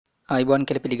ආයිබෝන්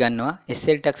කියලා පිළිගන්නවා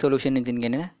SL tax solution ඉදින්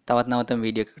ගෙනෙන තවත් නවතම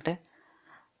වීඩියෝ එකකට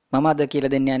මම අද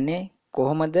කියලා දෙන්න යන්නේ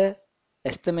කොහොමද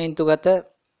එස්තමේන්තුගත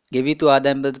ගෙවිතු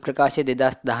ආදායම් බදු ප්‍රකාශය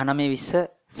 2019-20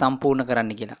 සම්පූර්ණ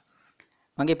කරන්න කියලා.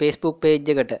 මගේ Facebook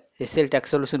page එකට SL tax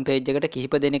solution page එකට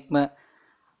කිහිප දෙනෙක්ම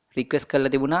request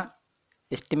කරලා තිබුණා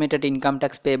estimated income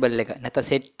tax payable එක නැත්නම්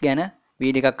set ගැන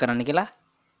වීඩියෝ එකක් කරන්න කියලා.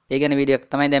 ඒ ගැන වීඩියෝ එකක්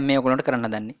තමයි දැන් මේ ඔයගොල්ලන්ට කරන්න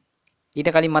හදන්නේ. ඊට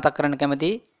කලින් මතක් කරන්න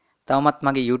කැමතියි තවමත්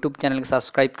මගේ YouTube channel එක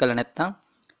subscribe කරලා නැත්නම්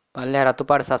පල්ලෙහා රතු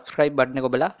පාට subscribe button එක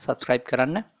ඔබලා subscribe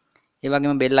කරන්න. ඒ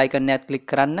වගේම bell icon එකත් click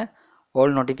කරන්න all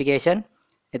notification.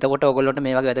 එතකොට ඔයගොල්ලන්ට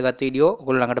මේ වගේ වැදගත් වීඩියෝ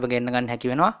ඔයගොල්ලෝ ළඟටම ගෙන්න ගන්න හැකි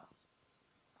වෙනවා.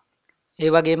 ඒ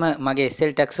වගේම මගේ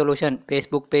SL tax solution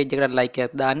Facebook page එකට like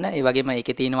එකක් දාන්න. ඒ වගේම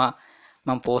ඒකේ තියෙනවා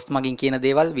මම post මගින් කියන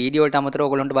දේවල් වීඩියෝ වලට අමතරව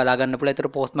ඔයගොල්ලන්ට බලා ගන්න පුළුවන්. ඒතර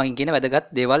post මගින් කියන වැදගත්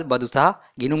දේවල් බදු සහ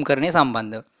ගිණුම්කරණය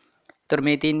සම්බන්ධව. ඒතර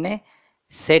මේ තින්නේ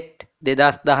set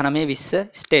 2019-20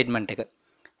 statement එක.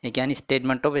 ඒ කියන්නේ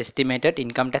statement of estimated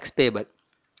income tax payable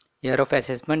year of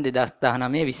assessment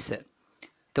 2019-20.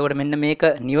 එතකොට මෙන්න මේක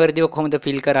නිවැරදිව කොහොමද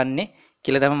fill කරන්නේ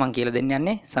කියලා තමයි මම කියලා දෙන්න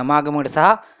යන්නේ සමාගමකට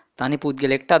සහ තනි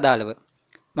පුද්ගලයෙක්ට අදාළව.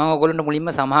 මම ඔයගොල්ලන්ට මුලින්ම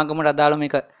සමාගමකට අදාළව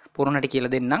මේක පුරණට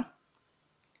කියලා දෙන්නම්.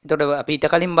 එතකොට අපි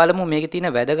ඊට කලින් බලමු මේකේ තියෙන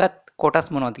වැදගත් කොටස්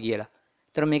මොනවද කියලා.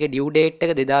 එතකොට මේකේ due date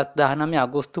එක 2019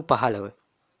 අගෝස්තු 15.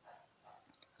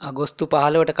 අගෝස්තු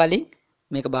 15ට කලින්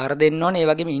මේක බාර දෙන්න ඕනේ. ඒ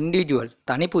වගේම ඉන්ඩිවිජුවල්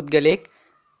තනි පුද්ගලයෙක්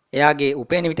එයාගේ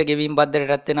උපයන විට ගෙවීම්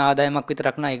බද්දටත් වෙන ආදායමක්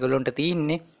විතරක් නෑ ඒගොල්ලොන්ට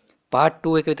තියෙන්නේ. part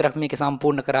 2 එක විතරක් මේක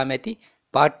සම්පූර්ණ කරාම ඇති.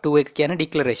 part 2 එක කියන්නේ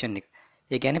declaration එක.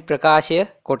 ඒ කියන්නේ ප්‍රකාශය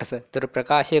කොටස. ඒතර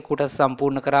ප්‍රකාශය කොටස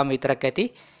සම්පූර්ණ කරාම විතරක් ඇති.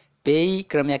 payee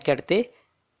ක්‍රමයක් යටතේ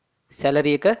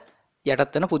salary එක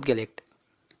යටත් වෙන පුද්ගලයෙක්ට.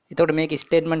 එතකොට මේක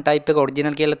statement type එක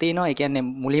original කියලා තියෙනවා. ඒ කියන්නේ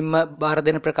මුලින්ම බාර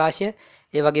දෙන ප්‍රකාශය.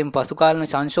 ඒ වගේම පසු කාලීන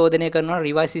සංශෝධනය කරනවා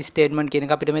revise statement කියන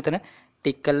එක අපිට මෙතන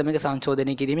ටික් කරලා මේක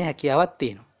සංශෝධනය කිරීමේ හැකියාවක්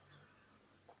තියෙනවා.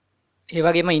 ඒ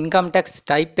වගේම income tax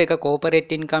type එක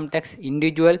corporate income tax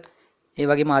individual ඒ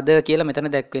වගේම other කියලා මෙතන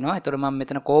දැක්වෙනවා. ඒතකොට මම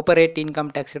මෙතන corporate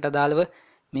income tax එකට අදාළව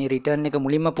මේ return එක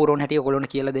මුලින්ම පුරවන හැටි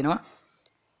ඔයගොල්ලන්ට කියලා දෙනවා.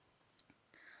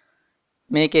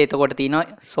 මේකේ එතකොට තියෙනවා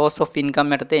source of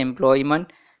income යටතේ employment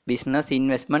business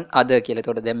investment other කියලා.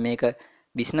 එතකොට දැන් මේක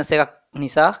business එකක්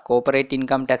නිසා corporate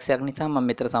income tax එකක් නිසා මම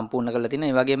මෙතන සම්පූර්ණ කරලා තිනවා.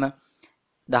 ඒ වගේම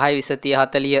 10 20 30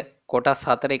 40 කොටස්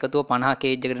 4 එකතුව 50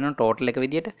 කේජ් එකට දෙනවා total එක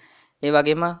විදියට. ඒ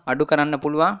වගේම අඩු කරන්න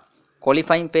පුළුවන්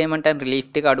qualifying payment and relief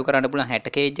ටික අඩු කරන්න පුළුවන්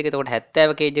 60 කේජ් එක. එතකොට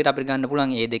 70 කේජ් එකට අපිට ගන්න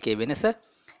පුළුවන් මේ දෙකේ වෙනස.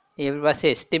 ඊට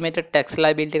පස්සේ estimated tax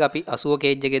liability එක අපි 80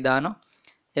 කේජ් එකේ දානවා.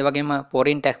 ඒ වගේම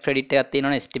foreign tax credit එකක්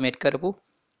තියෙනවනේ estimate කරපු.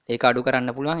 ඒක අඩු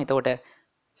කරන්න පුළුවන්. එතකොට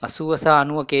 80 සහ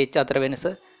 90 කේජ් අතර වෙනස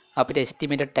අපිට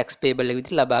estimated tax payable එක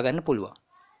විදිහට ලබා ගන්න පුළුවන්.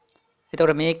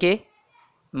 එතකොට මේකේ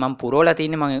මම පුරවලා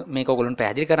තියෙන්නේ මම මේක ඔයගොල්ලන්ට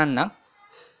පැහැදිලි කරන්නම්.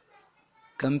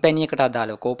 කම්පැනි එකට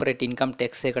අදාළව corporate income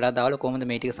tax එකට අදාළව කොහොමද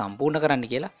මේ ටික සම්පූර්ණ කරන්න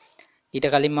කියලා. ඊට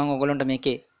කලින් මම ඔයගොල්ලන්ට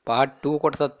මේකේ part 2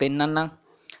 කොටසත් පෙන්නන්නම්.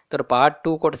 ඒතර part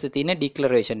 2 කොටසේ තියෙන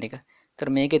declaration එක. ඒතර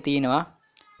මේකේ තියෙනවා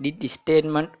did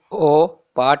statement or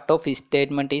part of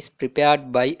statement is prepared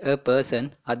by a person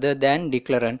other than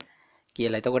declarant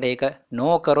කියලා. එතකොට ඒක no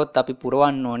කරොත් අපි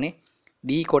පුරවන්න ඕනේ B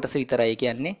කොටස විතරයි.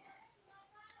 කියන්නේ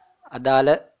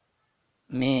අදාළ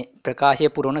මේ ප්‍රකාශය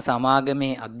පුරවන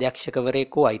සමාගමේ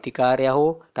අධ්‍යක්ෂකවරයෙකු හෝ අයිතිකාරයා හෝ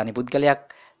තනි පුද්ගලයෙක්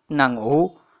නම් ඔහු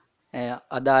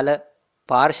අදාළ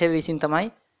පාර්ශව විසින් තමයි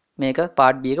මේක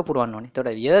part B එක පුරවන්න ඕනේ.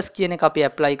 එතකොට years කියන එක අපි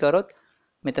apply කරොත්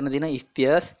මෙතන දින if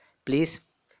years please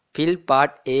fill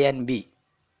part A and B.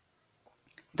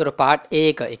 එතකොට part A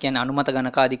එක ඒ කියන්නේ අනුමත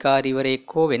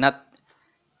ගණකාධිකාරීවරයෙක් හෝ වෙනත්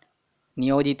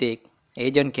නියෝජිතයෙක්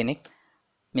ඒජන්ට් කෙනෙක්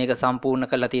මේක සම්පූර්ණ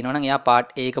කරලා තියෙනවා නම් එයා part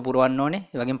A එක පුරවන්න ඕනේ.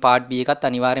 ඒ වගේම part B එකත්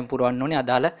අනිවාර්යෙන් පුරවන්න ඕනේ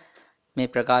අදාළ මේ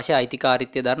ප්‍රකාශය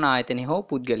අයිතිකාරීත්වය දරන ආයතනය හෝ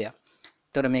පුද්ගලයා.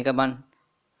 එතකොට මේක මම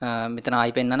මෙතන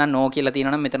ආයි පෙන්නන no කියලා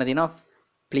තියෙනවා නම් මෙතන තියෙනවා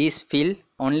please fill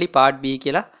only part B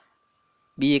කියලා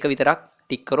B එක විතරක්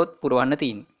ටික් කරොත් පුරවන්න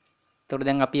තියෙන්නේ. එතකොට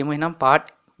දැන් අපි යමු එහෙනම් part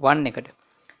 1 එකට.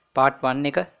 part 1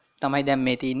 එක තමයි දැන්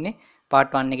මේ තියෙන්නේ.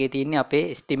 part 1 එකේ තියෙන්නේ අපේ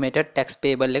estimated tax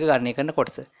payable එක ගණනය කරන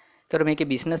කොටස. එතකොට මේකේ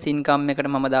business income එකට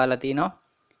මම දාලා තිනවා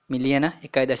මිලියන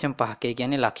 1.5ක. ඒ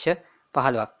කියන්නේ ලක්ෂ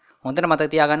 15ක්. හොඳට මතක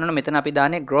තියාගන්න ඕන මෙතන අපි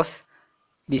දාන්නේ gross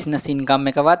business income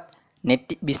එකවත් net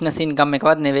business income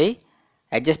එකවත් නෙවෙයි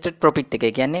adjusted profit එක.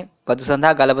 ඒ කියන්නේ බදු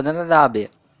සඳහා ගලපන ලාභය.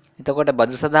 එතකොට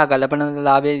බදු සඳහා ගලපන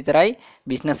ලාභය විතරයි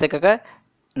business එකක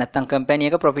නැත්නම් company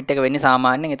එක profit එක වෙන්නේ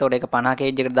සාමාන්‍යයෙන්. එතකොට ඒක 50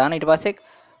 කේජ් එකට දාන. ඊට පස්සේ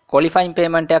qualifying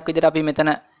payment එකක් විදිහට අපි මෙතන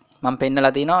මම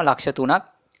පෙන්නලා තිනවා ලක්ෂ 3ක්.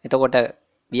 එතකොට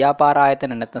ව්‍යාපාර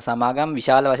ආයතන නැත්නම් සමාගම්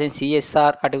විශාල වශයෙන්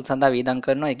CSR කටයුතු සඳහා වියදම්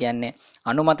කරනවා. ඒ කියන්නේ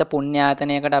අනුමත පුණ්‍ය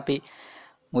ආයතනයකට අපි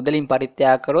මුදලින්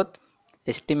පරිත්‍යාග කරොත්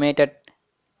estimated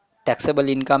taxable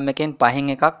income එකෙන් 5න්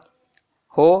එකක්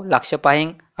හෝ ලක්ෂ 5න්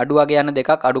අඩු වගේ යන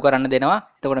දෙකක් අඩු කරන්න දෙනවා.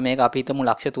 එතකොට මේක අපි හිතමු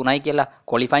ලක්ෂ 3යි කියලා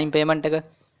qualifying payment එක.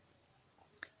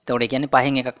 එතකොට ඒ කියන්නේ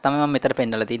පහෙන් එකක් තමයි මම මෙතන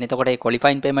පෙන්නලා තියෙන්නේ. එතකොට මේ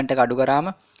qualifying payment එක අඩු කරාම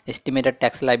estimated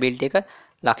tax liability එක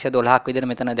ලක්ෂ 12ක් විදිහට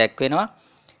මෙතන දැක්වෙනවා.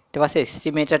 ඊට පස්සේ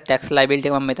estimated tax liability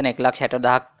එක මම මෙතන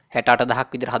 1,60,000ක් 68,000ක්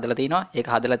විදිහට හදලා තිනවා. ඒක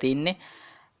හදලා තින්නේ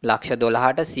ලක්ෂ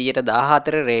 12ට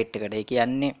 114 රේට් එකට. ඒ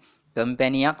කියන්නේ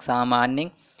කම්පැනියක් සාමාන්‍යයෙන්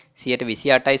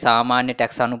 128යි සාමාන්‍ය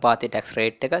ටැක්ස් අනුපාතයේ ටැක්ස්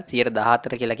රේට් එක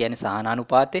 114 කියලා කියන්නේ සහන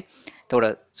අනුපාතේ.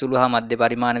 එතකොට සුළු හා මධ්‍ය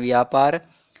පරිමාණ ව්‍යාපාර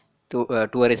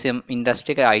ටුවරිසම්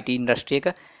ඉන්ඩස්ට්‍රි එක IT ඉන්ඩස්ට්‍රි එක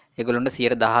ඒගොල්ලොන්ට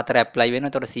 114 ඇප්ලයි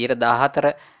වෙනවා. එතකොට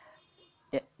 114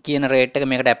 කියන රේට් එක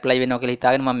මේකට ඇප්ලයි වෙනවා කියලා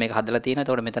හිතාගෙන මම මේක හදලා තියෙනවා.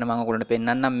 එතකොට මෙතන මම ඔයගොල්ලන්ට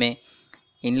පෙන්නන්නම් මේ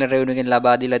ඉන්ලන්ඩ් රෙවිනියු එකෙන්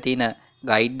ලබා දීලා තියෙන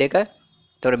ගයිඩ් එක.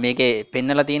 එතකොට මේකේ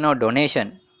පෙන්නලා තියෙනවා ඩොනේෂන්.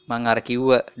 මම අර කිව්ව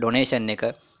ඩොනේෂන් එක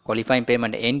qualifying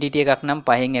payment entity එකක් නම්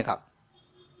පහෙන් එකක්.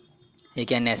 ඒ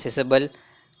කියන්නේ accessible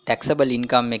taxable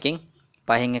income එකෙන්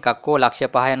පහෙන් එකක් හෝ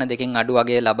ලක්ෂ 5 යන දෙකෙන් අඩු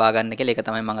වගේ ලබා ගන්න කියලා. ඒක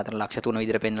තමයි මම අතන ලක්ෂ 3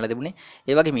 විදිහට පෙන්නලා තිබුණේ.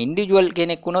 ඒ වගේම ඉන්ඩිවිජුවල්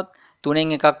කෙනෙක් වුණොත්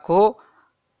 3න් එකක් හෝ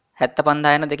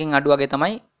 75000 යන දෙකෙන් අඩු වගේ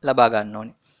තමයි ලබා ගන්න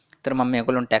ඕනේ. ඒතර මම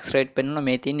මේගොල්ලොන්ට tax rate පෙන්නනවා.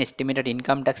 මේ තියෙන estimated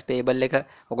income tax payable එක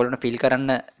ඔයගොල්ලොන්ට fill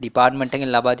කරන්න department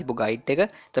එකෙන් ලබා දීපු guide එක.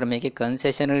 ඒතර මේකේ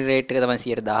concessionary rate එක තමයි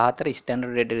 114,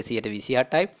 standard rate එක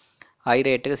 128යි, high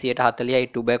rate එක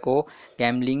 140යි tobacco,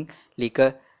 gambling,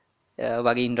 liquor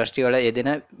වගේ ඉන්ඩස්ට්‍රි වල යෙදෙන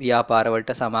ව්‍යාපාර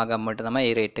වලට සමාගම් වලට තමයි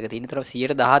මේ රේට් එක තියෙන්නේ.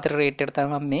 ඒතර 114 රේට් එකට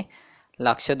තමයි මේ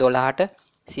ලක්ෂ 12ට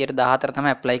 114 තමයි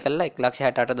ඇප්ලයි කරලා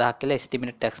 1,68,000 කියලා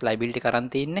estimate tax liability කරන්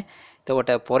තින්නේ.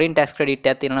 එතකොට foreign tax credit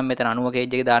එකක් තියෙනවා නම් මෙතන 90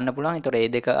 gauge එක දාන්න පුළුවන්. ඒතකොට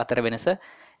මේ දෙක අතර වෙනස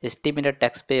estimated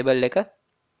tax payable එක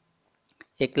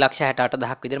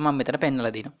 1,68,000ක් විදිහට මම මෙතන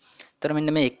පෙන්නලා දිනවා. ඒතර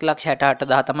මෙන්න මේ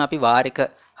 1,68,000 තමයි අපි වාරික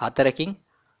 4කින්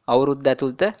අවුරුද්ද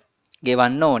ඇතුළත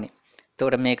ගෙවන්න ඕනේ.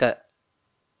 එතකොට මේක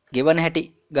ගෙවන හැටි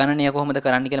ගණනය කොහොමද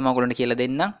කරන්න කියලා මම ඔයගොල්ලන්ට කියලා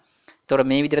දෙන්නම්. එතකොට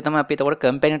මේ විදිහට තමයි අපි එතකොට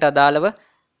කම්පැනිට අදාළව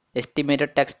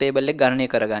estimated tax payable එක ගණනය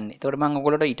කරගන්නේ. එතකොට මම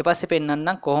ඔයගොල්ලන්ට ඊට පස්සේ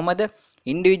පෙන්නන්නම් කොහොමද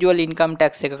individual income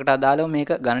tax එකකට අදාළව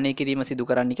මේක ගණනය කිරීම සිදු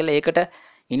කරන්න කියලා. ඒකට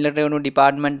inland revenue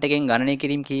department එකෙන් ගණනය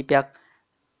කිරීම කීපයක්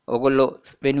ඔයගොල්ලෝ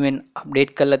වෙනුවෙන්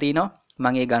අප්ඩේට් කරලා තිනවා.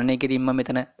 මම ඒ ගණනය කිරීම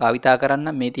මෙතන භාවිතා කරන්න.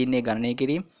 මේ තියෙන්නේ ගණනය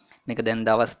කිරීම. මේක දැන්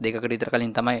දවස් දෙකකට විතර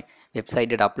කලින් තමයි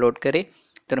වෙබ්සයිට් එකට අප්ලෝඩ් කරේ.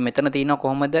 ඒතර මෙතන තියෙනවා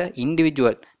කොහොමද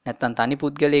ඉන්ඩිවිජුවල් නැත්නම් තනි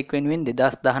පුද්ගලයෙක් වෙනුවෙන්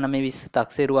 2019-20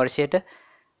 තක්සේරු වර්ෂයට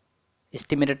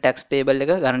estimated tax payable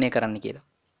එක ගණනය කරන්න කියලා.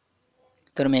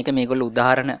 ඒතර මේක මේගොල්ලෝ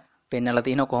උදාහරණ පෙන්නලා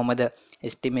තිනවා කොහොමද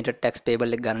estimated tax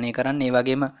payable එක ගණනය කරන්නේ. ඒ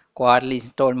වගේම quarterly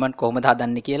installment කොහොමද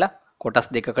හදන්නේ කියලා කොටස්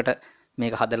දෙකකට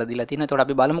මේක හදලා දීලා තිනවා. ඒතකොට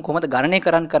අපි බලමු කොහොමද ගණනය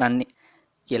කරන්නේ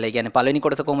කියලා. ඒ කියන්නේ පළවෙනි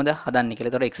කොටස කොහොමද හදන්නේ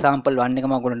කියලා. ඒතකොට example 1 එක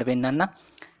මම ඔයගොල්ලන්ට පෙන්නන්නම්.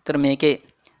 ඒතර මේකේ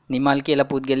නිමල්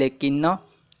කියලා පුද්ගලයෙක් ඉන්නවා.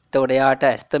 එතකොට එයාට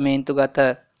ඇස්තමේන්තුගත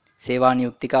සේවා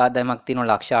නියුක්තික ආදායමක් තියෙනවා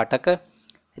ලක්ෂ 8ක.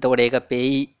 එතකොට ඒක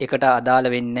පේයි එකට අදාළ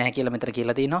වෙන්නේ නැහැ කියලා මෙතන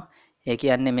කියලා තියෙනවා. ඒ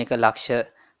කියන්නේ මේක ලක්ෂ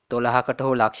 12කට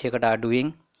හෝ ලක්ෂයකට අඩුවෙන්,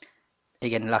 ඒ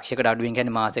කියන්නේ ලක්ෂයකට අඩුවෙන්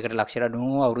කියන්නේ මාසයකට ලක්ෂයකට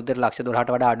අඩුවෙන් හෝ අවුරුද්දට ලක්ෂ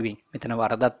 12ට වඩා අඩුවෙන්. මෙතන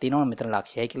වරදක් තියෙනවා. මෙතන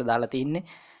ලක්ෂයයි කියලා දාලා තින්නේ.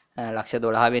 ලක්ෂ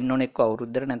 12 වෙන්න ඕනේ එක්ක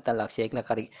අවුරුද්දට නැත්නම් ලක්ෂයයි කියලා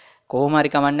කරි. කොහොම හරි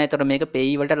කමන්නේ. එතකොට මේක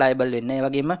පේයි වලට ලයබල් වෙන්නේ. ඒ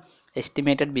වගේම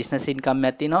estimated business income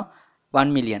එකක් තියෙනවා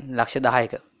 1 million ලක්ෂ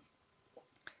 10ක.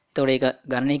 එතකොට ඒක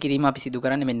ගණනය කිරීම අපි සිදු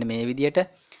කරන්නේ මෙන්න මේ විදිහට.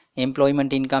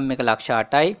 employment income එක ලක්ෂ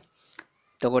 8යි.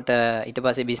 එතකොට ඊට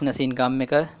පස්සේ business income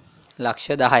එක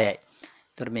ලක්ෂ 10යි.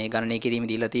 එතකොට මේ ගණනය කිරීම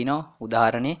දීලා තිනවා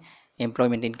උදාහරණේ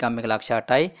employment income එක ලක්ෂ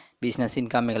 8යි, business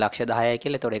income එක ලක්ෂ 10යි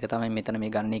කියලා. එතකොට ඒක තමයි මෙතන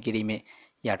මේ ගණනය කිරීමේ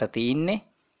යට තියෙන්නේ.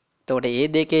 එතකොට මේ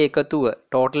දෙකේ එකතුව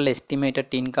total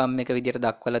estimated income එක විදිහට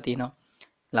දක්වලා තිනවා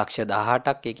ලක්ෂ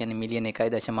 18ක්. ඒ කියන්නේ මිලියන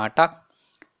 1.8ක්.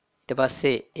 ඊට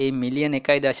පස්සේ මේ මිලියන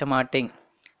 1.8න්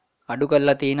අඩු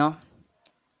කරලා තිනවා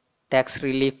tax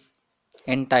relief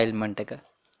entitlement එක.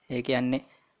 ඒ කියන්නේ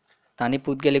තනි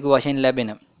පුද්ගලිකව වශයෙන්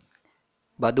ලැබෙන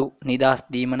බදු නිදහස්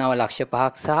දීමනාව ලක්ෂ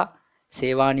 5ක් සහ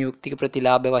සේවා නියුක්තික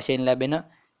ප්‍රතිලාභ වශයෙන් ලැබෙන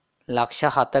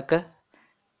ලක්ෂ 7ක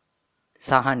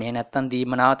සහනය නැත්තම්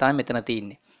දීමනාව තමයි මෙතන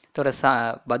තියෙන්නේ.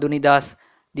 ඒතකොට බදු නිදහස්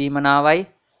දීමනාවයි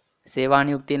සේවා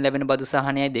නියුක්තියෙන් ලැබෙන බදු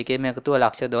සහනයයි දෙකේම එකතුව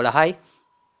ලක්ෂ 12යි.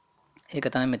 ඒක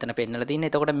තමයි මෙතන පෙන්නලා තින්නේ.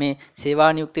 එතකොට මේ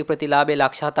සේවා නියුක්ති ප්‍රතිලාභයේ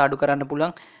ලක්ෂ 7 අඩු කරන්න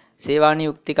පුළුවන් සේවා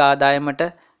නියුක්තික ආදායමට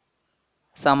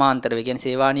සමාන්තරව. ඒ කියන්නේ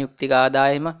සේවා නියුක්තික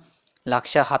ආදායම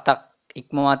ලක්ෂ 7ක්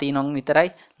ඉක්මවා තිනොන් විතරයි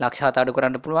ලක්ෂ 7 අඩු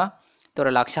කරන්න පුළුවන්.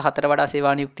 එතකොට ලක්ෂ 4ට වඩා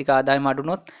සේවා නියුක්තික ආදායම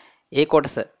අඩුනොත් ඒ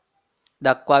කොටස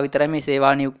දක්වා විතරයි මේ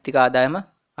සේවා නියුක්තික ආදායම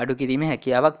අඩු කිරීමේ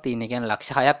හැකියාවක් තියෙන්නේ. කියන්නේ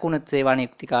ලක්ෂ 6ක් වුණත් සේවා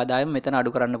නියුක්තික ආදායම මෙතන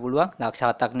අඩු කරන්න පුළුවන්. ලක්ෂ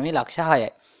 7ක් නෙමෙයි ලක්ෂ 6යි.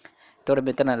 එතකොට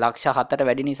මෙතන ලක්ෂ 7ට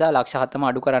වැඩි නිසා ලක්ෂ 7ම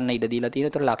අඩු කරන්න ඉඩ දීලා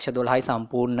තියෙනවා. එතකොට ලක්ෂ 12යි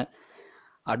සම්පූර්ණ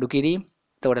අඩු කිරීම.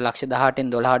 එතකොට ලක්ෂ 18න්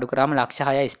 12 අඩු කරාම ලක්ෂ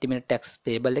 6යි estimate tax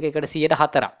payable එක. ඒකට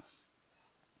 104ක්.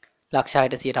 ලක්ෂ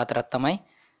 6ට 104ක් තමයි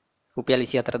රුපියල්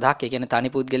 24000ක්. ඒ කියන්නේ තනි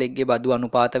පුද්ගලෙක්ගේ බදු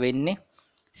අනුපාත වෙන්නේ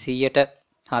 100ට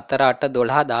 4 8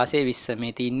 12 16 20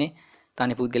 මේ තින්නේ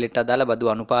තනි පුද්ගලෙට අදාළ බදු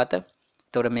අනුපාත.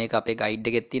 එතකොට මේක අපේ ගයිඩ්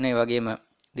එකෙත් තියෙනවා. ඒ වගේම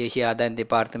දේශීය ආදායම්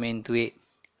දෙපාර්තමේන්තුවේ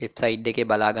වෙබ්සයිට් එකේ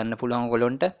බලා ගන්න පුළුවන්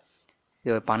ඔයගොල්ලන්ට.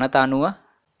 ඒ පනත අනුව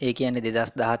ඒ කියන්නේ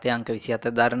 2017 අංක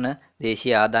 27 දරන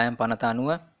දේශීය ආදායම් පනත අනුව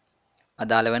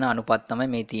අදාළ වෙන අනුපාත තමයි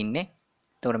මේ තින්නේ.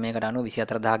 එතකොට මේකට අනුව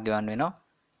 24000ක් ගෙවන්න වෙනවා.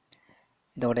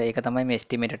 එතකොට ඒක තමයි මේ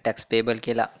estimated tax payable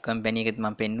කියලා කම්පැනි එකෙත්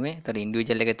මම පෙන්නුවේ. එතකොට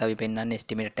ඉන්ඩිවිජුවල් එකෙත් අපි පෙන්වන්නේ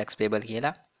estimated tax payable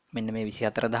කියලා. මෙන්න මේ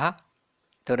 24000.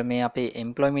 එතකොට මේ අපේ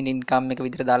employment income එක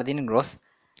විදිහට දාලා තියෙන gross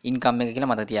income එක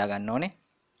කියලා මතක තියාගන්න ඕනේ.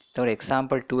 එතකොට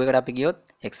example 2 එකට අපි ගියොත්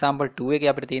example 2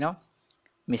 එකේ අපිට තියෙනවා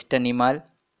Mr. නිමල්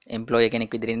employee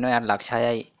කෙනෙක් විදිහට ඉන්නවා. යාට ලක්ෂ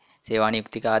 6යි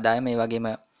සේවානියුක්තික ආදායම. ඒ වගේම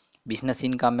business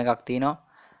income එකක් තියෙනවා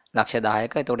ලක්ෂ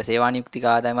 10ක. එතකොට සේවානියුක්තික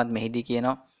ආදායමත් මෙහිදී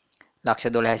කියනවා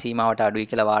ලක්ෂ 12 සීමාවට අඩුයි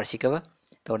කියලා වාර්ෂිකව.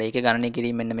 එතකොට ඒකේ ගණනය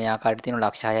කිරීම මෙන්න මේ ආකාරයට තියෙනවා.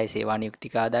 ලක්ෂ 6යි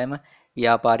සේවානියුක්තික ආදායම,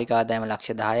 ව්‍යාපාරික ආදායම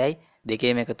ලක්ෂ 10යි,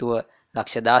 දෙකේම එකතුව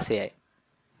ලක්ෂ 16යි.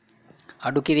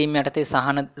 අඩු කිරීම යටතේ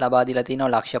සහන ලබා දීලා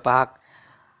තිනවා ලක්ෂ 5ක්.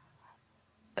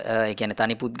 ඒ කියන්නේ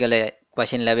තනි පුද්ගලයෙක්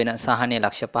වශයෙන් ලැබෙන සහනය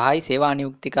ලක්ෂ 5යි,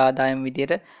 සේවානියුක්තික ආදායම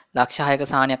විදියට ලක්ෂ 6ක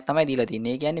සහනයක් තමයි දීලා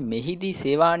තින්නේ. ඒ කියන්නේ මෙහිදී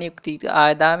සේවානියුක්තික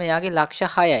ආදායම යාගේ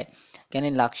ලක්ෂ 6යි.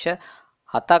 කියන්නේ ලක්ෂ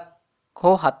 7ක්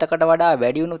හෝ 7කට වඩා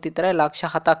වැඩි වුණොත් විතරයි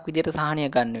ලක්ෂ 7ක් විදියට සහනය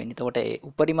ගන්න වෙන්නේ. එතකොට ඒ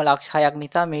උපරිම ලක්ෂ 6ක්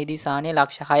නිසා මෙහිදී සහනය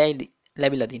ලක්ෂ 6යි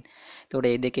ලැබිලා තින්නේ. එතකොට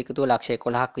මේ දෙක එකතුව ලක්ෂ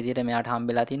 11ක් විදියට මෙයාට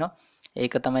හම්බෙලා තිනවා.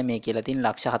 ඒක තමයි මේ කියලා තියෙන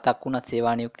ලක්ෂ 7ක් වුණත්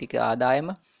සේවානියුක්තික ආදායම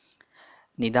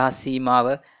නිදහස් සීමාව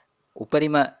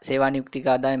උපරිම සේවානියුක්තික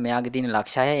ආදායම මෙයාගේ තියෙන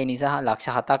ලක්ෂ 6යි. ඒ නිසා ලක්ෂ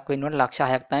 7ක් වෙනකොට ලක්ෂ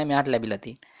 6ක් තමයි මෙයාට ලැබිලා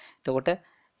තියෙන්නේ. එතකොට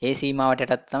ඒ සීමාවට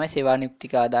යටත් තමයි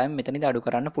සේවානියුක්තික ආදායම මෙතනදී අඩු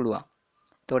කරන්න පුළුවන්.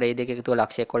 එතකොට මේ දෙක එකතුව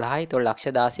ලක්ෂ 11යි. එතකොට ලක්ෂ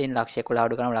 16න් ලක්ෂ 11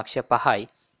 අඩු කරනවා ලක්ෂ 5යි.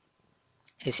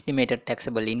 estimated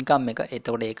taxable income එක.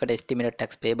 එතකොට ඒකට estimated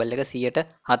tax payable එක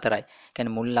 104යි.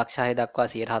 කියන්නේ මුල් ලක්ෂ 6 දක්වා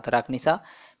 104ක් නිසා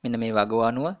මෙන්න මේ වගව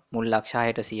අනුව මුල් ලක්ෂ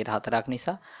 6ට 104ක්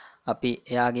නිසා අපි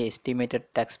එයාගේ estimated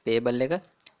tax payable එක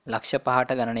ලක්ෂ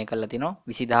 5ට ගණනය කරලා තිනවා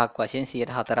 20000ක් වශයෙන්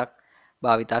 104ක්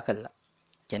භාවිතා කළා.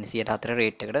 කියන්නේ 104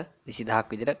 රේට් එකට 20000ක්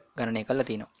විදිහට ගණනය කරලා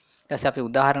තිනවා. ඊට පස්සේ අපි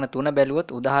උදාහරණ 3 බැලුවොත්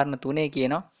උදාහරණ 3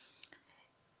 කියනවා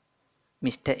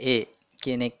Mr. A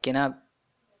කියන එක්කෙනා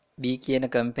B කියන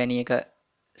කම්පැනි එක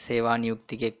සේවා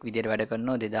නියුක්තිකෙක් විදිහට වැඩ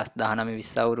කරනවා 2019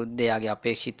 20 අවුරුද්දේ යාගේ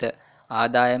අපේක්ෂිත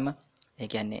ආදායම ඒ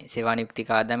කියන්නේ සේවා නියුක්තික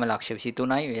ආදායම ලක්ෂ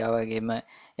 23යි. ඒ වගේම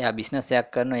එයා බිස්නස් එකක්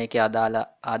කරනවා ඒකේ අදාළ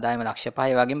ආදායම ලක්ෂ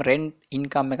 5යි. ඒ වගේම රෙන්ට්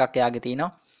ඉන්කම් එකක් එයාගේ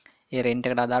තියෙනවා. ඒ රෙන්ට්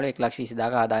එකට අදාළව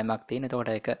 1,20,000ක ආදායමක් තියෙන.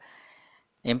 එතකොට ඒක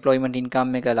එම්ප්ලොයිමන්ට් ඉන්කම්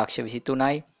එක ලක්ෂ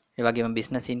 23යි. ඒ වගේම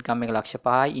බිස්නස් ඉන්කම් එක ලක්ෂ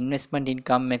 5යි. ඉන්වෙස්ට්මන්ට්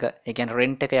ඉන්කම් එක ඒ කියන්නේ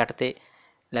රෙන්ට් එක යටතේ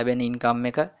ලැබෙන ඉන්කම්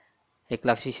එක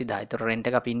 1,20,000. ඒතර රෙන්ට්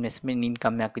එක අපි ඉන්වෙස්ට්මන්ට්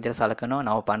ඉන්කම් එකක් විදිහට සලකනවා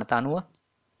නව පනත අනුව.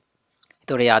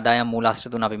 ඒතකොට මේ ආදායම් මූලාශ්‍ර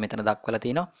තුන අපි මෙතන දක්වලා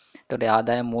තිනවා. ඒතකොට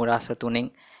ආදායම් මූලාශ්‍ර තුනෙන්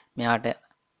මෙයාට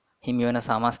හිමි වෙන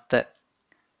සමස්ත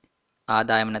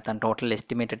ආදායම නැත්නම් total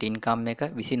estimated income එක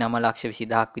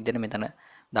 29,20,000ක් විදිහට මෙතන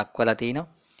දක්වලා තිනවා.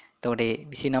 එතකොට මේ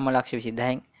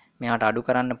 29,20,000න් මෙයාට අඩු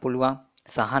කරන්න පුළුවන්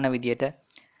සහන විදියට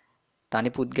තනි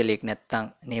පුද්ගලයෙක් නැත්නම්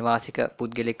නේවාසික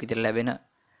පුද්ගලයෙක් විදිහට ලැබෙන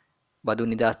බදු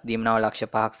නිදහස් දීමනාව ලක්ෂ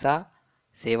 5ක් සහ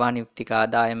සේවා නියුක්තික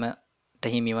ආදායමට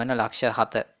හිමි වන ලක්ෂ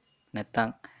 7 නැත්නම්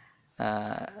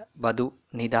බදු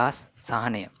නිදහස්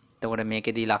සහනය. එතකොට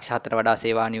මේකෙදී ලක්ෂ 4ට වඩා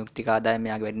සේවා නියුක්තික ආදායම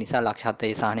මෙයාගේ වැඩි නිසා ලක්ෂ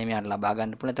 7 සහනය මෙයාට ලබා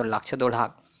ගන්න පුළුවන්. එතකොට ලක්ෂ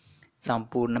 12ක්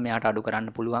සම්පූර්ණ මෙයාට අඩු කරන්න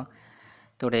පුළුවන්.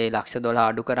 එතකොට මේ ලක්ෂ 12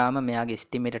 අඩු කරාම මෙයාගේ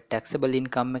estimated taxable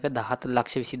income එක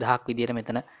 14,20,000ක් විදියට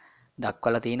මෙතන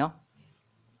දක්වලා තිනවා.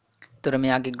 එතකොට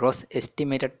මෙයාගේ gross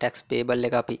estimated tax payable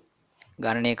එක අපි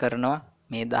ගණනය කරනවා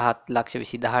මේ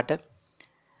 17,20,000ට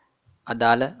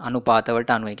අදාළ අනුපාත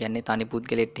වලට අනුව. ඒ කියන්නේ තනි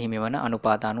පුද්ගලෙට හිමි වන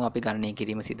අනුපාත අනුව අපි ගණනය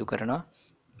කිරීම සිදු කරනවා.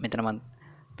 මෙතන මම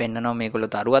පෙන්නනවා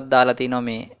මේගොල්ලෝ තරුවක් දාලා තිනවා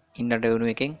මේ ඉන්න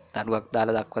රෙවෙනියු එකෙන් තරුවක්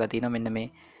දාලා දක්වලා තිනවා මෙන්න මේ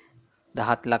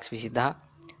 17,20,000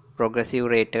 progressive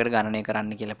rate එකට ගණනය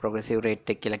කරන්න කියලා. progressive rate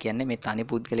එක කියලා කියන්නේ මේ තනි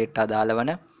පුද්ගලෙට අදාළ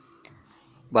වන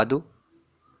බදු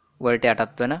වලට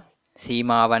යටත් වන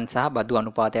සීමාවන් සහ බදු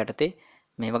අනුපාත යටතේ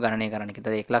මේව ගණනය කරන්න.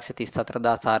 ඒතර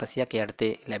 1,34,400ක්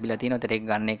යටතේ ලැබිලා තියෙනවා. ඒතර ඒක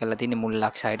ගණනය කරලා තියෙන්නේ මුල්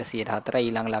ලක්ෂ 6ට 104යි,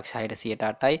 ඊළඟ ලක්ෂ 6ට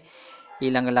 108යි,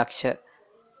 ඊළඟ ලක්ෂ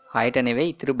 6ට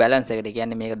නෙවෙයි ඉතුරු බැලන්ස් එකට. ඒ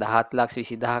කියන්නේ මේක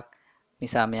 17,20,000ක්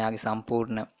නිසා මෙයාගේ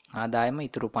සම්පූර්ණ ආදායම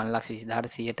ඉතුරු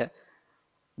 5,20,000ට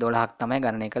 112ක් තමයි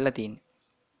ගණනය කරලා තියෙන්නේ.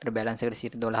 ඒතර බැලන්ස්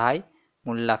එකට 12යි,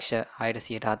 මුල් ලක්ෂ 6ට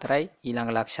 104යි,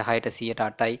 ඊළඟ ලක්ෂ 6ට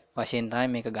 108යි වශයෙන් තමයි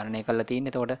මේක ගණනය කරලා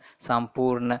තියෙන්නේ. එතකොට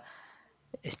සම්පූර්ණ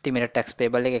estimated tax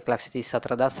payable එක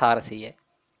 1,34,400යි.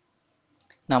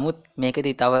 නමුත්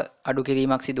මේකෙදි තව අඩු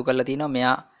කිරීමක් සිදු කරලා තිනවා.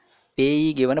 මෙයා payee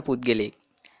ගෙවන පුද්ගලයෙක්.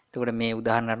 එතකොට මේ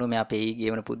උදාහරණ අනුව මෙයා pay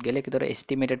ගෙවන පුද්ගලයෙක්. එතකොට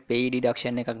estimated pay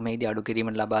deduction එකක් මේදී අඩු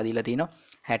කිරීමට ලබා දීලා තිනවා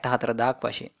 64000ක්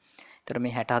වශයෙන්. එතකොට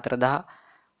මේ 64000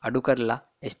 අඩු කරලා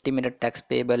estimated tax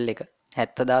payable එක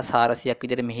 70400ක්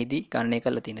විදිහට මෙහිදී ගණනය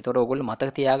කරලා තියෙනවා. එතකොට ඕගොල්ලෝ මතක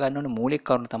තියාගන්න ඕනේ මූලික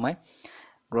කරුණ තමයි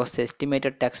gross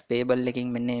estimated tax payable එකකින්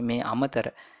මෙන්න මේ අමතර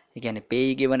ඒ කියන්නේ pay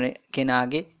ගෙවන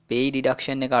කෙනාගේ pay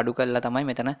deduction එක අඩු කරලා තමයි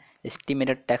මෙතන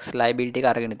estimated tax liability එක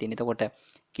අරගෙන තියෙන්නේ. එතකොට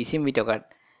කිසිම විටකට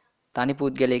තනි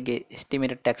පුද්ගලයෙක්ගේ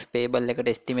estimated tax payable එකට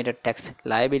estimated tax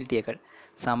liability එකට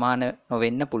සමාන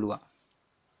නොවෙන්න පුළුවන්.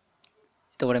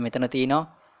 එතකොට මෙතන තියෙනවා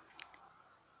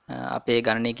අපේ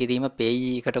ගණනය කිරීම pay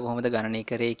එකට කොහොමද ගණනය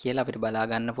කරේ කියලා අපිට බලා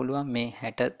ගන්න පුළුවන් මේ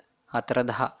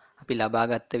 64000 අපි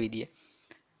ලබාගත්ත විදිය.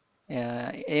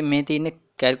 මේ තියෙන්නේ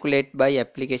calculate by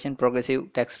application progressive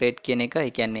tax rate කියන එක.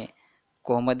 ඒ කියන්නේ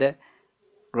කොහොමද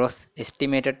gross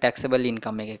estimated taxable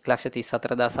income එක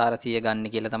 134400 ගන්න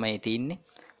කියලා තමයි තියෙන්නේ.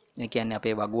 ඒ කියන්නේ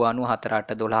අපේ වගුව අනුව 4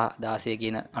 8 12 16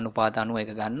 කියන අනුපාත අනුව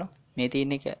එක ගන්නවා. මේ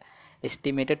තියෙන්නේ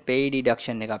estimated pay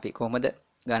deduction එක අපි කොහොමද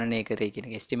ගණනය කරේ කියන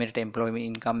එක. estimated employment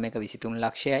income එක 23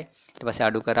 ලක්ෂයයි. ඊට පස්සේ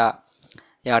අඩු කරා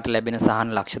එයාට ලැබෙන සහන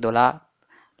ලක්ෂ 12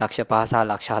 ලක්ෂ 5 සහ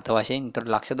ලක්ෂ 7 වශයෙන්. ඒතර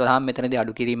ලක්ෂ 12ම මෙතනදී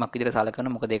අඩු කිරීමක් විදිහට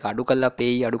සලකනවා. මොකද ඒක අඩු කළා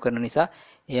pay අඩු කරන නිසා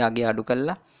ඒ අගේ අඩු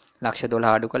කළා ලක්ෂ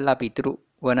 12 අඩු කළා අපි ඉතුරු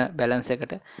වන බැලන්ස්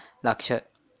එකට ලක්ෂ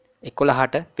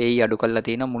 11ට pay අඩු කරලා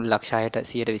තියෙනවා. මුල් ලක්ෂ 6ට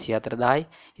 124,000යි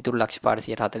ඉතුරු ලක්ෂ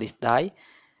 540,000යි.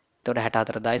 එතකොට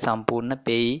 64000යි සම්පූර්ණ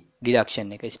pay deduction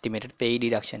එක estimated pay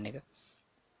deduction එක.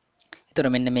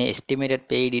 එතකොට මෙන්න මේ estimated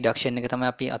pay deduction එක තමයි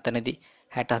අපි අතනදී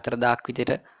 64000ක්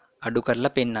විදිහට අඩු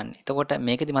කරලා පෙන්වන්නේ. එතකොට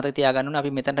මේකෙදි මතක තියාගන්න ඕනේ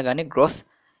අපි මෙතනට ගන්නේ gross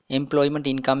employment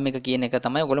income එක කියන එක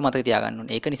තමයි ඔයගොල්ලෝ මතක තියාගන්න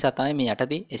ඕනේ. ඒක නිසා තමයි මේ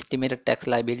යටදී estimated tax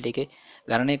liability එකේ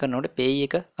ගණනය කරනකොට pay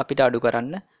එක අපිට අඩු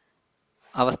කරන්න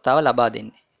අවස්ථාව ලබා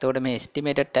දෙන්නේ. එතකොට මේ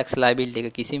estimated tax liability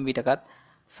එක කිසිම විටකත්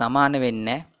සමාන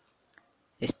වෙන්නේ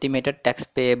නැහැ estimated tax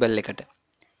payable එකට.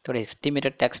 එතකොට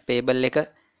estimated tax payable එක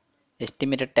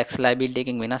estimated tax liability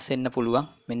එකෙන් වෙනස් වෙන්න පුළුවන්.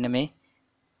 මෙන්න මේ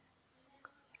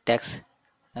tax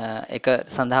එක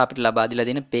සඳහා අපිට ලබා දීලා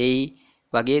තියෙන pay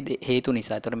වගේ හේතු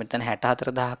නිසා. එතකොට මෙතන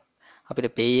 64000ක් අපිට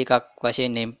pay එකක්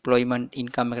වශයෙන් employment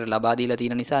income එකට ලබා දීලා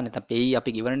තියෙන නිසා නැත්නම් pay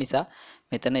අපි ගෙවන නිසා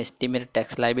මෙතන estimated tax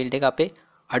liability එක අපේ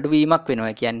අඩුවීමක්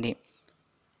වෙනවා. කියන්නේ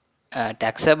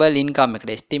taxable income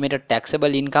එකට estimated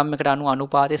taxable income එකට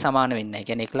අනුපාතය සමාන වෙන්නේ නැහැ.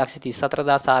 කියන්නේ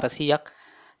 1,34,400ක්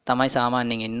තමයි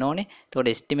සාමාන්‍යයෙන් එන්න ඕනේ. එතකොට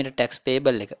estimated tax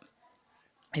payable එක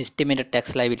estimated tax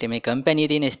liability මේ කම්පැනි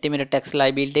තියෙන estimated tax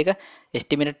liability එක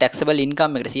estimated taxable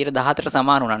income එකට 117ට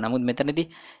සමාන වුණා. නමුත් මෙතනදී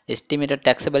estimated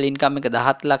taxable income එක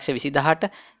 17,20,000ට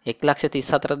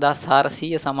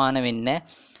 1,34,400 සමාන වෙන්නේ නැහැ.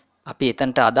 අපි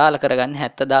එතනට අදාළ කරගන්න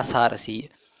 70,400.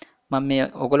 මම මේ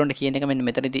ඔයගොල්ලන්ට කියන එක මෙන්න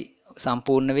මෙතනදී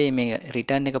සම්පූර්ණ වෙයි මේ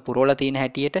රිටර්න් එක පුරවලා තියෙන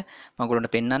හැටියට මම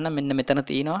ඔයගොල්ලන්ට පෙන්නන්නම්. මෙන්න මෙතන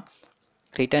තියෙනවා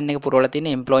රිටර්න් එක පුරවලා තියෙන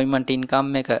employment income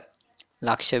එක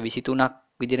ලක්ෂ 23ක්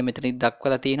විදිහට මෙතනදී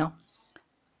දක්වලා තියෙනවා.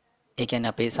 ඒ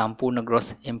කියන්නේ අපේ සම්පූර්ණ gross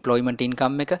employment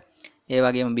income එක, ඒ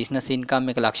වගේම business income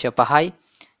එක ලක්ෂ 5යි,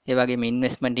 ඒ වගේම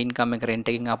investment income එක rent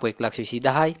එකකින් ආපු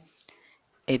 1,20,000යි.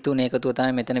 ඒ තුන එකතුව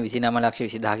තමයි මෙතන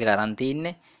 29,20,000 කියලා අරන්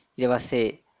තින්නේ. ඊට පස්සේ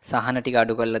සහන ටික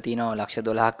අඩු කරලා තිනවා ලක්ෂ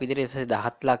 12ක් විදිහට. ඊට පස්සේ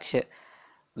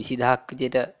 10,20,000ක්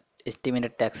විදිහට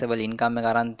estimated taxable income එක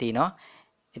අරන් තිනවා.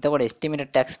 එතකොට estimated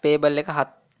tax payable එක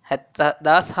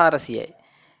 70,400යි.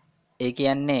 ඒ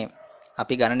කියන්නේ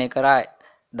අපි ගණනය කරා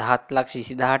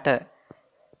 10,20,000ට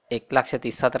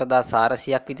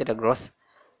 1,34,400ක් විදිහට gross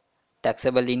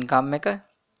taxable income එක.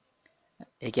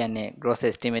 ඒ කියන්නේ gross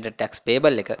estimated tax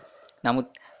payable එක. නමුත්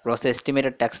gross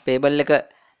estimated tax payable එක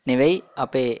නෙවෙයි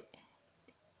අපේ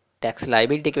tax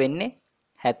liability එක වෙන්නේ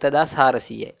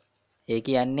 70,400යි. ඒ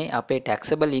කියන්නේ අපේ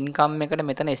taxable income එකට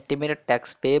මෙතන estimated tax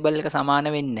payable එක සමාන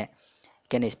වෙන්නේ නැහැ. ඒ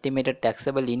කියන්නේ estimated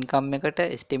taxable income එකට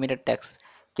estimated tax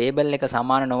payable එක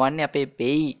සමාන නොවන්නේ අපේ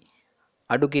pay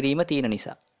අඩු කිරීම තියෙන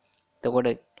නිසා. එතකොට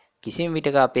කිසිම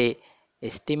විටක අපේ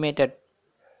estimated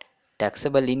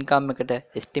taxable income එකට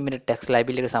estimated tax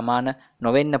liability එක සමාන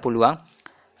නොවෙන්න පුළුවන්.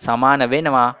 සමාන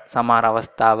වෙනවා සමහර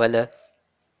අවස්ථාවල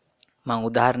මම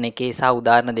උදාහරණ එකේ සහ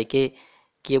උදාහරණ දෙකේ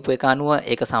කියපු එක අනුව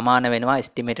ඒක සමාන වෙනවා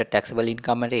estimated taxable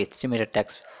income එකට estimated tax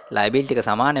liability එක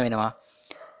සමාන වෙනවා.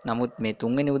 නමුත් මේ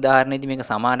තුන්වෙනි උදාහරණයේදී මේක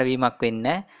සමාන වීමක් වෙන්නේ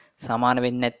නැහැ. සමාන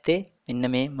වෙන්නේ නැත්තේ මෙන්න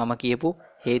මේ මම කියපු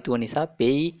හේතුව නිසා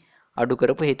pay අඩු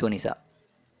කරපු හේතුව නිසා.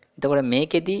 එතකොට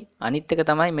මේකෙදි අනිත් එක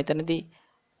තමයි මෙතනදී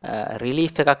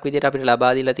රිලීෆ් එකක් විදිහට අපිට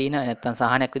ලබා දීලා තියෙන නැත්නම්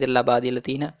සහනයක් විදිහට ලබා දීලා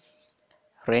තියෙන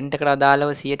රෙන්ට් එකට අදාළව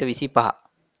 125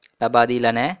 ලබා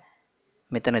දීලා නැහැ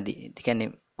මෙතනදී. ඒ කියන්නේ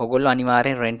ඔයගොල්ලෝ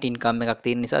අනිවාර්යෙන් රෙන්ට් ඉන්කම් එකක්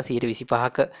තියෙන නිසා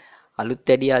 125ක අලුත්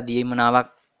වැඩියා දීමනාවක්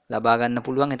ලබා ගන්න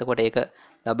පුළුවන්. එතකොට ඒක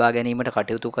ලබා ගැනීමට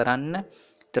කටයුතු කරන්න.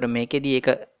 ඒතර මේකෙදි ඒක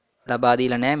ලබා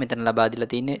දීලා නැහැ. මෙතන ලබා දීලා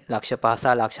තියෙන්නේ ලක්ෂ 5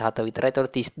 සහ ලක්ෂ 7 විතරයි.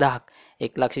 ඒතකොට 30000ක්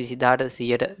 1,20,000ට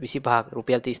 125ක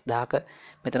රුපියල් 30000ක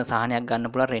මෙතන සහනයක්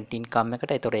ගන්න පුළුවන් රෙන්ට් ඉන්කම්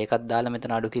එකට. ඒතකොට ඒකත් දාලා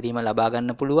මෙතන අඩු කිරීම ලබා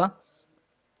ගන්න පුළුවන්.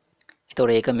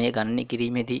 ඒතකොට ඒක මේ ගණනය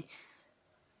කිරීමේදී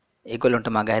ඒගොල්ලන්ට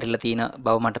මග හැරිලා තියෙන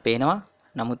බව මට පේනවා.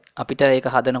 නමුත් අපිට ඒක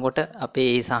හදනකොට අපේ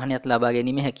ඒ සහනයත් ලබා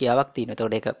ගැනීමේ හැකියාවක් තියෙනවා.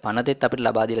 ඒතකොට ඒක පනතෙත් අපිට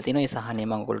ලබා දීලා තියෙනවා. ඒ සහනය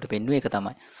මම ඔයගොල්ලන්ට පෙන්නුවේ ඒක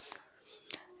තමයි.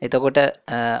 එතකොට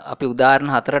අපි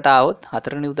උදාහරණ හතරට ආවොත්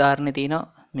හතරවෙනි උදාහරණේ තියෙනවා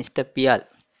Mr. Pial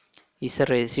is a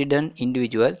resident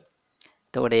individual.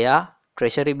 එතකොට එයා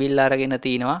treasury bill අරගෙන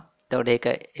තිනවා. එතකොට ඒක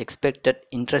expected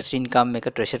interest income එක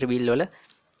treasury bill වල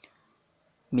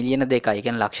මිලියන 2යි. ඒ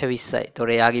කියන්නේ ලක්ෂ 20යි.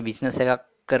 එතකොට එයාගේ business එකක්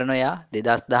කරන එයා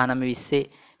 2019-20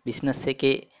 business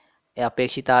එකේ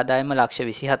අපේක්ෂිත ආදායම ලක්ෂ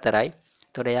 24යි.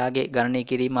 එතකොට එයාගේ ගණනය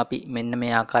කිරීම අපි මෙන්න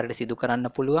මේ ආකාරයට සිදු කරන්න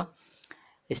පුළුවන්.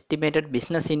 estimated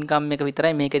business income එක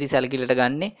විතරයි මේකෙදි සැලකිලිට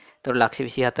ගන්නෙ. එතකොට ලක්ෂ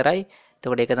 24යි.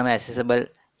 එතකොට ඒක තමයි assessable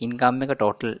income එක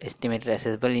total estimated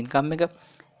assessable income එක.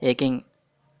 ඒකෙන්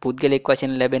පුද්ගලික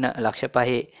වශයෙන් ලැබෙන ලක්ෂ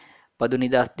 5 බදු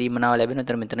නිදහස් දීමනාව ලැබෙන.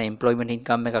 එතන මෙතන employment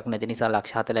income එකක් නැති නිසා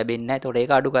ලක්ෂ 7 ලැබෙන්නේ නැහැ. එතකොට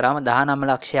ඒක අඩු කරාම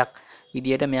 19 ලක්ෂයක්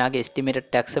විදියට මෙයාගේ estimated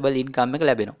taxable income එක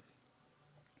ලැබෙනවා.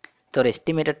 එතකොට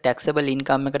estimated taxable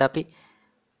income එකට අපි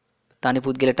තනි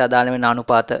පුද්ගලට අදාළ වෙන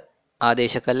අනුපාත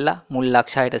ආදේශ කළා. මුල්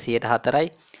ලක්ෂයට 104යි,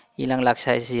 ඊළඟ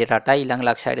ලක්ෂයට 108යි, ඊළඟ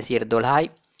ලක්ෂයට 112යි,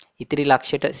 ඉතිරි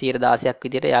ලක්ෂයට 116ක්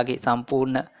විදියට යාගේ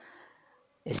සම්පූර්ණ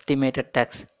estimated tax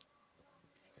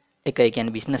එක ඒ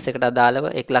කියන්නේ බිස්නස් එකට අදාළව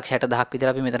 1,60,000ක් විතර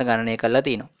අපි මෙතන ගණනය කරලා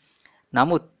තිනවා.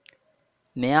 නමුත්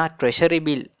මෙයා treasury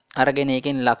bill අරගෙන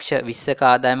ඒකෙන් ලක්ෂ 20ක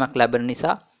ආදායමක් ලැබෙන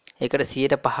නිසා ඒකට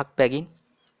 105ක් බැගින්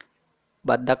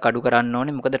බද්දක් අඩු කරන්න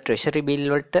ඕනේ. මොකද treasury bill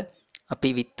වලට අපි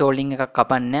withholding එකක්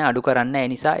කපන්නේ අඩු කරන්න. ඒ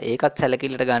නිසා ඒකත්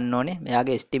සැලකිල්ලට ගන්න ඕනේ.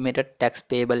 මෙයාගේ estimated tax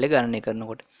payable එක ගණනය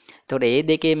කරනකොට. එතකොට මේ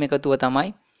දෙකේම එකතුව තමයි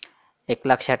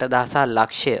 1,60,000 සහ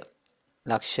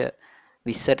ලක්ෂ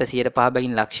 20ට 105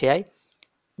 බැගින් ලක්ෂයයි.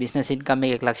 business income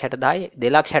එක 1,60,000යි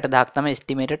 2,60,000ක් තමයි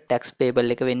estimated tax payable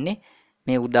එක වෙන්නේ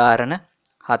මේ උදාහරණ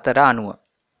 4 අනුව.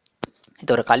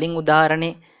 එතකොට කලින්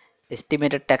උදාහරණේ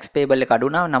estimated tax payable එක අඩු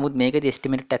වුණා. නමුත් මේකෙදි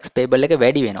estimated tax payable එක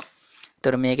වැඩි වෙනවා.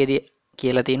 එතකොට මේකෙදි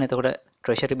කියලා තියෙන එතකොට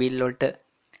treasury bill වලට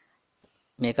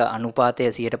මේක අනුපාතය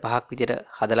 105ක් විදිහට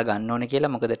හදලා ගන්න ඕනේ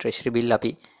කියලා. මොකද treasury bill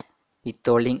අපි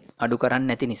withholding අඩු කරන්නේ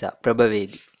නැති නිසා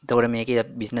ප්‍රභවයේදී. එතකොට මේකේ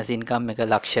business income එක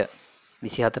ලක්ෂ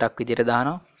 24ක් විදිහට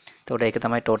දානවා. එතකොට ඒක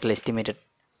තමයි total estimated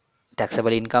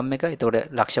taxable income එක. එතකොට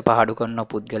ලක්ෂ 5 අඩු කරන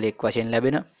පුද්ගලයෙක් වශයෙන්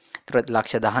ලැබෙන. එතකොට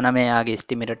ලක්ෂ 19 යාගේ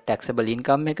estimated taxable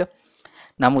income එක.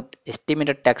 නමුත්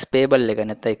estimated tax payable එක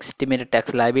නැත්නම් estimated tax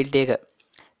liability එක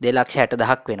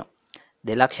 2,60,000ක් වෙනවා.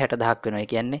 2,60,000ක් වෙනවා. ඒ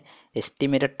කියන්නේ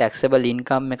estimated taxable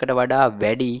income එකට වඩා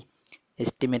වැඩි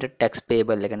estimated tax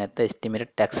payable එක නැත්නම් estimated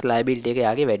tax liability එක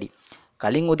යාගේ වැඩි.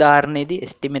 කලින් උදාහරණයේදී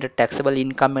estimated taxable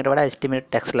income එකට වඩා estimated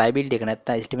tax liability එක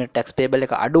නැත්නම් estimated tax payable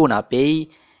එක අඩු වුණා pay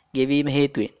ගෙවීම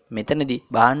හේතුවෙන්. මෙතනදී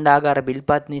භාණ්ඩාගාර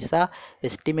බිල්පත් නිසා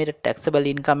estimated taxable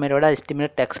income එකට වඩා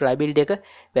estimated tax liability එක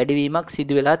වැඩිවීමක්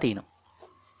සිදු වෙලා තියෙනවා.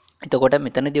 එතකොට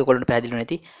මෙතනදී ඔයගොල්ලන්ට පැහැදිලි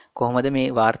නැති කොහොමද මේ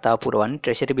වාර්තාව පුරවන්නේ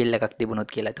treasury bill එකක් තිබුණොත්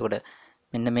කියලා. එතකොට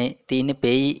මෙන්න මේ තියෙන්නේ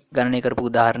pay ගණනය කරපු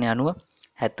උදාහරණය අනුව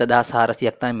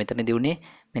 70,400ක් තමයි මෙතනදී උනේ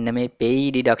මෙන්න මේ pay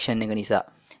deduction එක නිසා.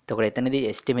 එතකොට එතනදී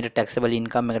estimated taxable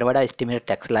income එකට වඩා estimated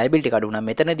tax liability එක අඩු වුණා.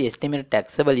 මෙතනදී estimated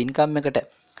taxable income එකට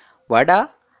වඩා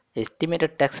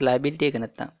estimated tax liability එක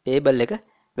නැත්තම් payable එක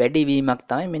වැඩි වීමක්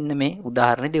තමයි මෙන්න මේ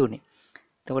උදාහරණෙදී උනේ.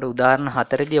 එතකොට උදාහරණ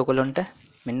 4දී ඔයගොල්ලන්ට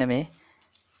මෙන්න මේ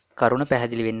කරුණ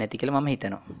පැහැදිලි වෙන්නේ නැති කියලා මම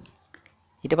හිතනවා.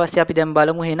 ඊට පස්සේ අපි දැන්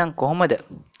බලමු එහෙනම් කොහොමද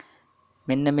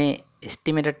මෙන්න මේ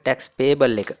estimated tax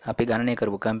payable එක අපි ගණනය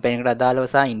කරපු කම්පැනි එකට අදාළව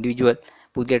සහ ඉන්ඩිවිජුවල්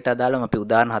පුද්ගලට අදාළව අපි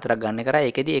උදාහරණ 4ක් ගණනය කරා.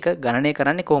 ඒකෙදි ඒක ගණනය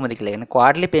කරන්නේ කොහොමද කියලා. කියන්නේ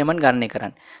quarterly payment ගණනය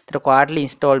කරන්නේ. ඒතර quarterly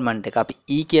installment එක අපි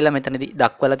E කියලා මෙතනදී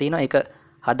දක්වලා තිනවා. ඒක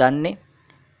හදන්නේ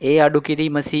A අඩු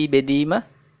කිරීම C බෙදීම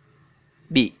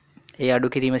B. A අඩු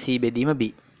කිරීම C බෙදීම B.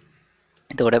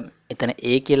 එතකොට එතන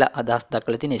A කියලා අදහස්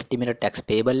දක්වලා තියෙන estimated tax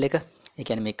payable එක. ඒ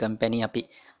කියන්නේ මේ කම්පැනි අපි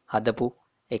හදපු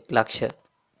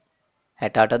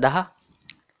 1,68,000.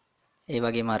 ඒ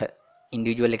වගේම අර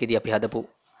ඉන්ඩිවිජුවල් එකේදී අපි හදපු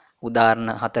උදාහරණ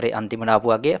 4 අන්තිමට ආපු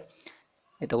වගේ.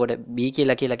 එතකොට B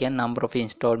කියලා කියන්නේ number of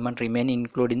installment remaining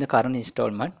including the current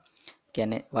installment.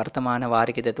 කියන්නේ වර්තමාන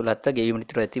වාරිකයට ඇතුළත්ව ගෙවීම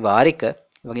නිතර ඇති වාරික.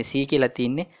 ඒ වගේ C කියලා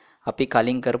තින්නේ අපි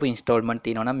කලින් කරපු installment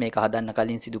තියෙනවා නම් මේක හදන්න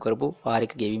කලින් සිදු කරපු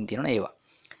වාරික ගෙවීම් තියෙනවා ඒවා.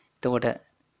 එතකොට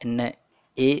එන්න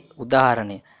ඒ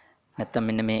උදාහරණය නැත්තම්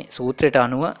මෙන්න මේ සූත්‍රයට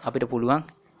අනුව අපිට පුළුවන්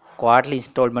quarterly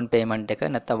installment payment එක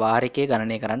නැත්තම් වාරිකයේ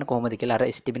ගණනය කරන්න කොහොමද කියලා අර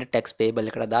estimated tax payable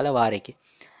එකට දාලා වාරිකේ.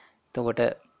 එතකොට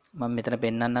මම මෙතන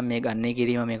පෙන්නන්නම් මේ ගණනය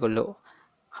කිරීම මේගොල්ලෝ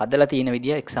හදලා තියෙන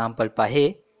විදිය example 5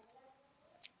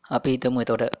 අපි හිතමු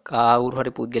එතකොට කවුරු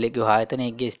හරි පුද්ගලයෙක්ගේ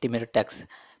ආයතනයේගේ එස්ටිමේටඩ් ටැක්ස්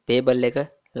පේබල් එක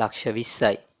ලක්ෂ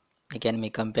 20යි. ඒ කියන්නේ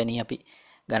මේ කම්පැනි අපි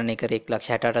ගණනය කරේ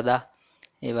 1,68,000.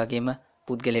 ඒ වගේම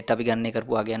පුද්ගලයෙක්ට අපි ගණනය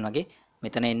කරපු අගයන් වගේ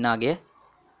මෙතන එන්න අගය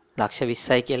ලක්ෂ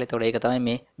 20යි කියලා. එතකොට ඒක තමයි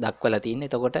මේ දක්වලා තියෙන්නේ.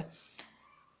 එතකොට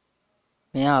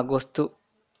මෙයා අගෝස්තු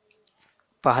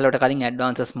 15ට කලින්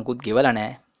ඇඩ්වාන්සස් මුකුත් ගෙවලා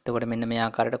නැහැ. එතකොට මෙන්න මේ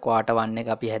ආකාරයට ක්වාටර් 1 එක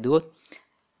අපි හැදුවොත්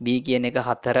B කියන එක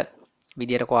 4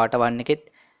 විදියට ක්වාටර් 1 එකෙත්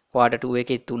ක්වාටර් 2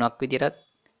 එකේ 3ක් විදියටත්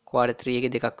ක්වාටර් 3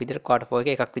 එකේ 2ක් විදියට ක්වාටර් 4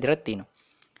 එකේ 1ක් විදියටත් තියෙනවා.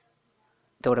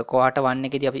 එතකොට ක්වාටර් 1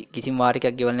 එකේදී අපි කිසිම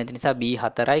වාරිකයක් ගෙවලා නැති නිසා B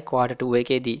 4යි ක්වාටර් 2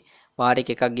 එකේදී වාරික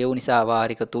එකක් ගෙවු නිසා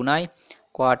වාරික 3යි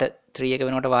ක්වාටර් 3 එක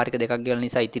වෙනකොට වාරික දෙකක් ගෙවලා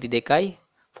නිසා ඉතිරි 2යි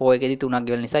 4 එකේදී 3ක්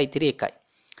ගෙවලා නිසා ඉතිරි 1යි.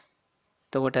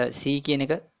 එතකොට C කියන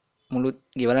එක මුළු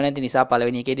ගෙවලා නැති නිසා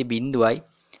පළවෙනි එකේදී බිංදුවයි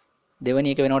දෙවෙනි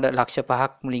එක වෙනකොට ලක්ෂ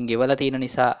 5ක් මුලින් ගෙවලා තියෙන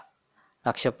නිසා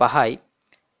ලක්ෂ 5යි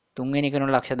තුන්වෙනි එක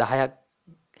වෙනකොට ලක්ෂ 10ක්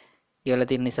ගෙවලා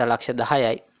තියෙන නිසා ලක්ෂ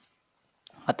 10යි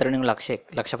හතරවෙනි එක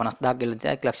ලක්ෂ 50000ක් ගෙවලා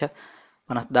තියෙන ලක්ෂ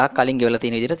 50000ක් කලින් ගෙවලා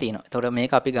තියෙන විදිහට තියෙනවා. එතකොට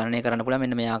මේක අපි ගණනය කරන්න පුළුවන්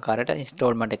මෙන්න මේ ආකාරයට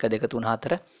ඉන්ස්ටෝල්මන්ට් 1 2 3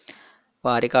 4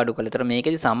 වාරික අඩු කළා. එතකොට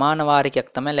මේකෙදි සමාන වාරිකයක්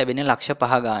තමයි ලැබෙන්නේ ලක්ෂ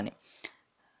 5 ගානේ.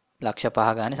 ලක්ෂ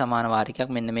 5 ගානේ සමාන වාරිකයක්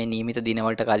මෙන්න මේ නියමිත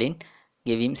දිනවලට කලින්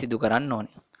ගෙවීම් සිදු කරන්න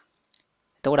ඕනේ.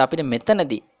 එතකොට අපිට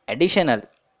මෙතනදී ඇඩිෂනල්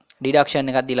ඩිඩක්ෂන්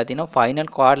එකක් දීලා තිනවා ෆයිනල්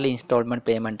ක්වාර්ටර්ලි ඉන්ස්ටෝල්මන්ට්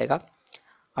පේමන්ට් එකක්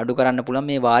අඩු කරන්න පුළුවන්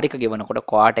මේ වාරික ගෙවනකොට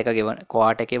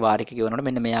ක්වාටර් එකේ වාරික ගෙවනකොට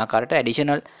මෙන්න මේ ආකාරයට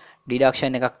ඇඩිෂනල්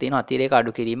ඩිඩක්ෂන් එකක් තියෙනවා අතිරේක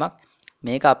අඩු කිරීමක්.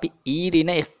 මේක අපි E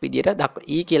ඍණ F විදියට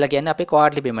E කියලා කියන්නේ අපේ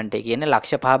ක්වාර්ටර්ලි පේමන්ට් එක කියන්නේ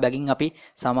ලක්ෂ 5 බැගින් අපි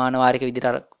සමාන වාරික විදියට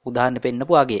අර උදාහරණ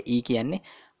පෙන්නපු වගේ E කියන්නේ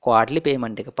ක්වාර්ටර්ලි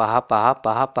පේමන්ට් එක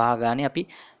 5 ගානේ අපි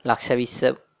ලක්ෂ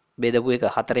 20 බෙදපු එක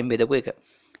 4ෙන් බෙදපු එක.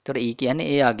 එතකොට E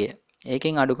කියන්නේ ඒ අගය.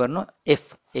 ඒකෙන් අඩු කරනවා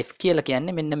F කියලා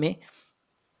කියන්නේ මෙන්න මේ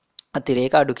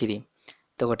අතිරේක අඩු කිරීම.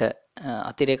 එතකොට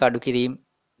අතිරේක අඩු කිරීම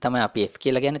තමයි අපි F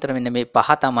කියලා කියන්නේ. එතකොට මෙන්න මේ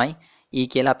 5 තමයි E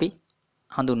කියලා අපි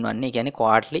හඳුන්වන්නේ. ඒ කියන්නේ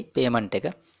ක්වාර්ටර්ලි පේමන්ට් එක.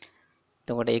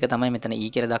 එතකොට ඒක තමයි මෙතන E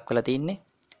කියලා දක්වලා තින්නේ.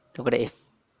 එතකොට F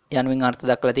යනුවෙන් අර්ථ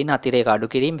දක්වලා තියෙන අතිරේක අඩු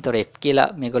කිරීම. එතකොට F කියලා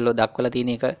මේගොල්ලෝ දක්වලා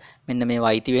තියෙන එක මෙන්න මේ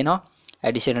වයිති වෙනවා.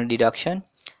 additional deduction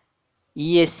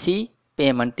ESC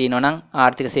payment තියෙනවා නම්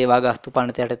ආර්ථික සේවා ගාස්තු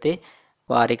පනත යටතේ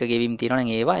වාරික ගෙවීම් තියෙනවා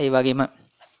නම් ඒවා. ඒ වගේම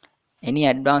any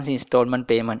advance installment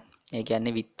payment ඒ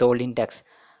කියන්නේ withholding tax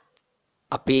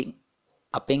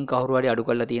අපෙන් කවුරු හරි අඩු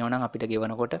කරලා තියෙනවා නම් අපිට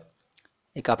ගෙවනකොට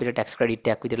ඒක අපිට tax credit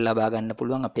එකක් විදිහට ලබා ගන්න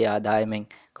පුළුවන්. අපේ ආදායමෙන්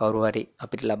කවුරු හරි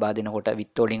අපිට ලබා දෙනකොට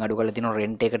withholding අඩු කරලා තියෙනවා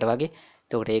rent එකට වගේ.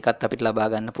 එතකොට ඒකත් අපිට ලබා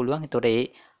ගන්න පුළුවන්. එතකොට ඒ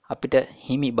අපිට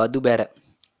හිමි බදු බැර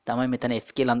තමයි මෙතන F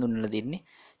කියලා හඳුන්වලා දෙන්නේ.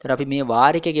 එතකොට අපි මේ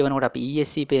වාරික ගෙවනකොට අපි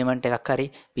ESC payment එකක් හරි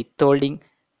withholding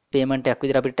payment එකක්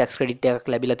විදිහට අපිට tax credit එකක්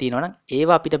ලැබිලා තියෙනවා නම්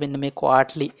ඒවා අපිට මෙන්න මේ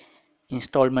quarterly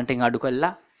installment එකෙන් අඩු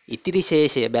කරලා ඉතිරි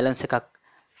ශේෂය balance එකක්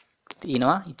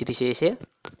තියෙනවා. ඉතිරි ශේෂය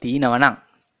තියෙනවා නම්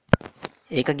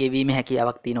ඒක ගෙවීමේ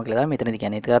හැකියාවක් තියෙනවා කියලා තමයි මෙතනදී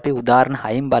කියන්නේ. ඒක අපි උදාහරණ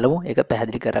 6න් බලමු. ඒක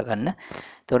පැහැදිලි කරගන්න.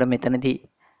 එතකොට මෙතනදී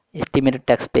estimated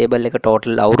tax payable එක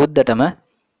total අවුරුද්දටම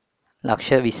ලක්ෂ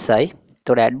 20යි.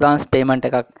 එතකොට advance payment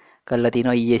එකක් කරලා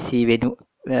තිනවා ESC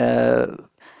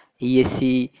ESC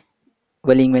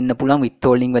වලින් වෙන්න පුළුවන්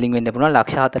withholding වලින් වෙන්න පුළුවන්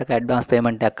ලක්ෂ 4ක advance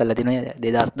payment එකක් කරලා තිනවා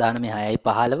 2019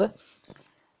 6/15.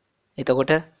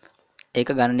 එතකොට ඒක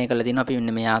ගණනය කරලා තිනවා අපි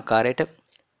මෙන්න මේ ආකාරයට.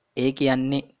 ඒ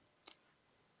කියන්නේ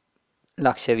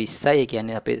ලක්ෂ 20යි. ඒ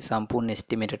කියන්නේ අපේ සම්පූර්ණ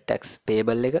estimated tax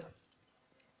payable එක.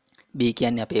 B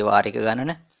කියන්නේ අපේ වාරික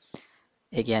ගණන.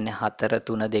 ඒ කියන්නේ 4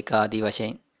 3 2 ආදී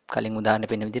වශයෙන් කලින් උදාහරණ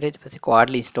පෙන්න විදිහට. ඊට පස්සේ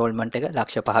quarterly installment එක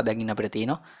ලක්ෂ 5 බැගින් අපිට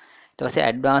තියෙනවා. ඊට පස්සේ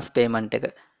advance payment එක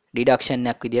deduction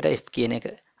එකක් විදිහට F කියන එක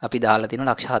අපි දාලා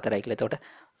තිනවා ලක්ෂ 4යි කියලා. එතකොට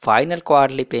final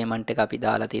quarterly payment එක අපි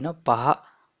දාලා තිනවා 5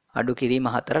 අඩු කිරීම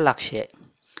 4 ලක්ෂයයි.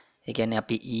 ඒ කියන්නේ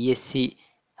අපි ESC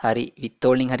හරි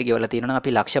withholding හරි ගෙවලා තියෙනවා නම්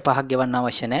අපි ලක්ෂ 5ක් ගෙවන්න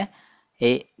අවශ්‍ය නැහැ.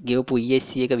 ඒ ගෙවපු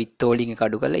ESC එක withholding එක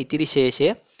අඩු කරලා ඉතිරි ශේෂය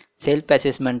self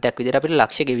assessment එකක් විදිහට අපිට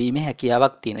ලක්ෂ ගෙවීමේ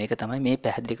හැකියාවක් තියෙනවා. ඒක තමයි මේ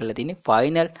පැහැදිලි කරලා තියෙන්නේ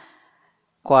final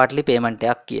quarterly payment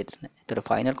එකක් කියන. ඒතර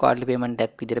final quarterly payment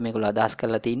එකක් විදිහට මේගොල්ලෝ අදහස්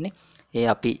කරලා තින්නේ. ඒ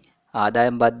අපි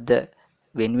ආදායම් බද්ධ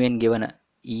වෙනුවෙන් ගෙවන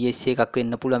ESC එකක්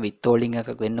වෙන්න පුළුවන් withholding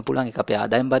එකක් වෙන්න පුළුවන්. ඒක අපේ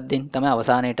ආදායම් බද්ධෙන් තමයි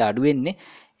අවසානයේට අඩු වෙන්නේ.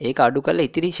 ඒක අඩු කරලා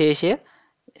ඉතිරි ශේෂය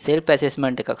self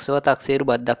assessment එකක් ස්වතක්සේරු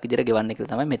බද්දක් විදිහට ගෙවන්න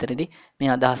කියලා තමයි මෙතනදී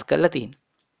මේ අදහස් කරලා තියෙන්නේ.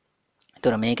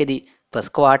 ඒතර මේකෙදි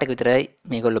ෆස්ට් ක්වාර්ටර් එක විතරයි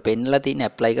මේගොල්ලෝ පෙන්නලා තින්නේ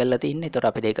ඇප්ලයි කරලා තින්නේ. ඒතර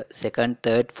අපිට ඒක සෙකන්ඩ්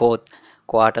තර්ඩ් ෆෝර්ත්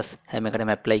ක්වාර්ටර්ස් හැම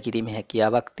එකටම ඇප්ලයි කිරීමේ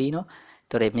හැකියාවක් තියෙනවා.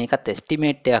 ඒතර මේකත්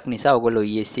එස්ටිමේට් එකක් නිසා ඔයගොල්ලෝ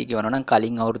ESC ගෙවනවා නම්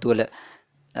කලින් අවුරුදු වල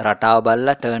රටාව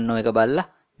බලලා ටර්න් එක බලලා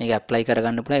මේක ඇප්ලයි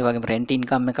කරගන්න පුළුවන්. ඒ වගේම රෙන්ට්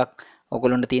ඉන්කම් එකක්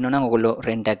ඔයගොල්ලන්ට තියෙනවා නම් ඔයගොල්ලෝ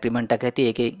රෙන්ට් ඇග්‍රීමන්ට් එකක් ඇති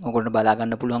ඒකේ ඔයගොල්ලන්ට බලා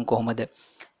ගන්න පුළුවන් කොහොමද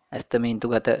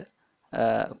ඇස්තමේන්තුගත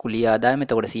කුලිය ආදායම.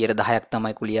 එතකොට 10%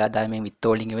 තමයි කුලිය ආදායමෙන්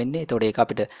withholding වෙන්නේ. එතකොට ඒක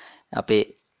අපිට අපේ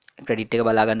ක්‍රෙඩිට් එක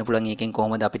බලා ගන්න පුළුවන් ඒකෙන්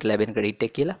කොහොමද අපිට ලැබෙන ක්‍රෙඩිට්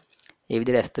එක කියලා. ඒ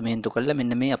විදිහට ඇස්තමේන්තු කරලා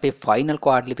මෙන්න මේ අපේ ෆයිනල්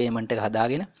ක්වාර්ටර්ලි පේමන්ට් එක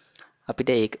හදාගෙන අපිට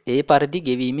ඒ පරිදි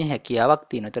ගෙවීමේ හැකියාවක්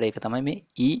තියෙනවා. ඒතර ඒක තමයි මේ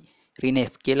E ඍණ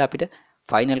F කියලා අපිට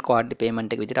ෆයිනල් ක්වාර්ටර්ලි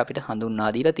පේමන්ට් එක විදිහට අපිට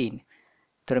හඳුන්වා දීලා තියෙන්නේ.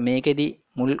 ඒතර මේකෙදි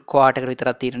මුල් ක්වාර්ටර් එක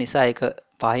විතරක් තියෙන නිසා ඒක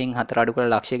 5න් 4 අඩු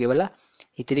කරලා ලක්ෂය ගෙවලා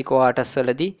ඉතිරි ක්වාර්ටර්ස්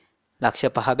වලදී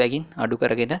ලක්ෂ 5 බැගින් අඩු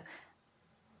කරගෙන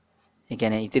ඒ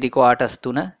කියන්නේ ඉතිරි ක්වාර්ටර්ස්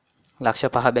 3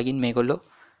 ලක්ෂ 5 බැගින් මේගොල්ලෝ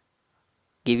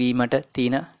ගෙවීමට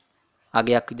තියෙන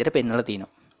අගයක් විදිහට පෙන්වලා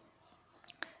තිනවා.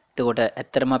 එතකොට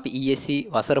ඇත්තටම අපි ESC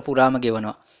වසර පුරාම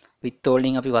ගෙවනවා.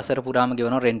 විත්හෝල්ඩින් අපි වසර පුරාම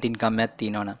ගෙවනවා රෙන්ට් ඉන්කම් එකක්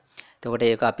තියෙනවනම්. එතකොට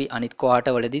ඒක අපි අනිත්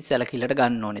ක්වාර්ටර් වලදී සැලකිල්ලට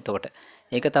ගන්න ඕනේ. එතකොට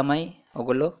ඒක තමයි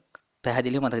ඔයගොල්ලෝ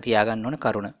පැහැදිලිව මතක තියාගන්න ඕන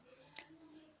කරුණ.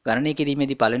 ගණනය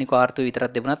කිරීමේදී පළවෙනි කාර්තුව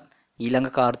විතරක් දෙවුණත් ඊළඟ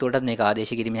කාර්තුවටත් මේක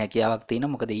ආදේශ කිරීමේ හැකියාවක්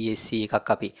තියෙනවා. මොකද ESC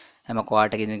එකක් අපි හැම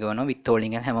ක්වාර්ටර් එකකම ගෙවනවා.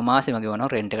 විත්හෝල්ඩින් එක හැම මාසෙම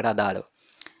ගෙවනවා රෙන්ට් එකට අදාළව.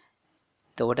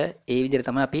 එතකොට ඒ විදිහට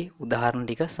තමයි අපි උදාහරණ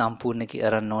ටික සම්පූර්ණ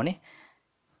කරන්න ඕනේ.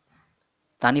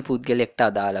 තනි පුද්ගලයෙක්ට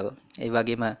අදාළව. ඒ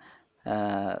වගේම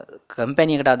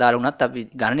කම්පැනි එකට අදාළ වුණත් අපි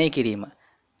ගණනය කිරීම.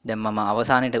 දැන් මම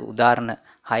අවසානයේට උදාහරණ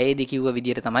 6 දී කිව්ව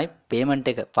විදිහට තමයි පේමන්ට්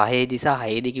එක 5 දී සහ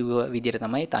 6 දී කිව්ව විදිහට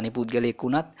තමයි තනි පුද්ගලයෙක්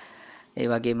වුණත් ඒ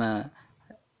වගේම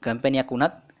කම්පැනියක්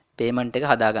වුණත් පේමන්ට් එක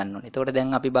හදා ගන්න ඕනේ. එතකොට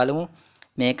දැන් අපි බලමු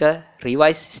මේක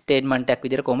රිවයිස් ස්ටේට්මන්ට් එකක්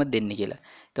විදිහට කොහොමද දෙන්නේ කියලා.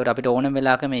 එතකොට අපිට ඕනම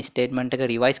වෙලාවක මේ ස්ටේට්මන්ට් එක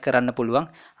රිවයිස් කරන්න පුළුවන්.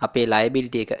 අපේ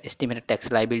ලයබිලිටි එක එස්ටිමේටඩ්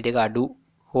ටැක්ස් ලයබිලිටි එක අඩු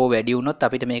හෝ වැඩි වුණොත්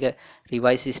අපිට මේක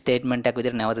රිවයිස් ස්ටේට්මන්ට් එකක්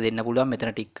විදිහට නැවත දෙන්න පුළුවන්.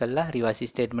 මෙතන ටික් කරලා රිවයිස්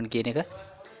ස්ටේට්මන්ට් කියන එක.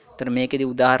 එතන මේකෙදි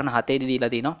උදාහරණ 7 දී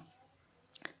දීලා තිනවා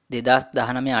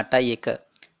 2019 8.1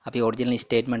 අපි ඔරිජිනල්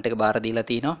ස්ටේට්මන්ට් එක බාර දීලා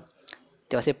තිනවා.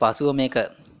 ඊට පස්සේ පසුව මේක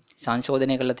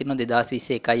සංශෝධනය කරලා තිනවා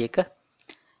 2020 1.1.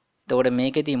 එතකොට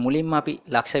මේකෙදි මුලින්ම අපි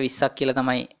ලක්ෂ 20ක් කියලා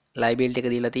තමයි ලයබිලිටි එක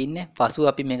දීලා තින්නේ. පසුව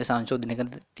අපි මේක සංශෝධනය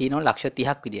කරලා තිනවා ලක්ෂ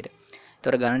 30ක් විදියට.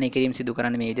 එතකොට ගණනය කිරීම සිදු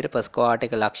කරන්නේ මේ විදිහට ෆස්ට් ක්වාර්ටර්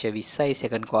එක ලක්ෂ 20යි,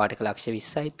 සෙකන්ඩ් ක්වාර්ටර් එක ලක්ෂ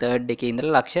 20යි, තර්ඩ් එකේ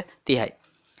ඉඳලා ලක්ෂ 30යි.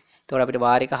 එතකොට අපිට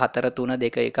වාරික 4 3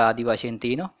 2 1 ආදි වශයෙන්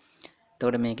තියෙනවා.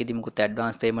 එතකොට මේකෙදි මුකුත්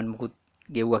ඇඩ්වාන්ස් පේමන්ට් මුකුත්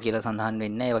ගෙව්වා කියලා සඳහන්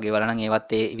වෙන්නේ නැහැ. ඒවා ගෙවලා නම්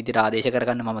ඒවත් ඒ විදිහට ආදේශ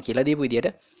කරගන්න මම කියලා දීපු විදිහට.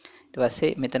 ඊට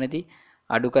පස්සේ මෙතනදී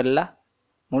අඩු කරලා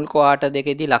මුල් ක්වාර්ටර්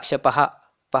දෙකේදී ලක්ෂ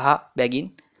 5 බැගින්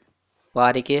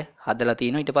වාරිකය හදලා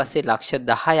තිනවා. ඊට පස්සේ ලක්ෂ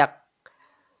 10ක්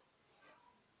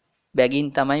බැගින්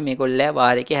තමයි මේගොල්ලෝ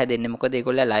වාරිකය හැදෙන්නේ. මොකද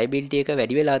ඒගොල්ලෝ ලයබිලිටි එක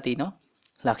වැඩි වෙලා තිනවා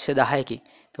ලක්ෂ 10කින්.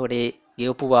 එතකොට ඒ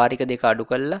ගෙවපු වාරික දෙක අඩු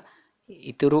කරලා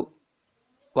ඉතුරු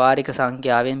වාරික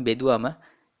සංඛ්‍යාවෙන් බෙදුවම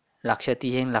ලක්ෂ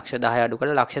 30න් ලක්ෂ 10 අඩු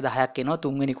කරලා ලක්ෂ 10ක් එනවා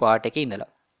තුන්වෙනි ක්වාර්ටර් එකේ ඉඳලා.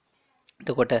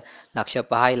 එතකොට ලක්ෂ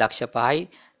 5යි ලක්ෂ 5යි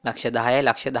ලක්ෂ 10යි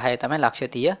ලක්ෂ 10යි තමයි ලක්ෂ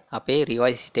 30 අපේ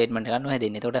රිවයිස් ස්ටේට්මන්ට් එක ගන්න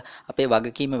හැදෙන්නේ. එතකොට අපේ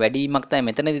වගකීම වැඩි වීමක් තමයි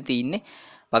මෙතනදී තියෙන්නේ.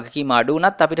 වගකීම අඩු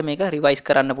වුණත් අපිට මේක රිවයිස්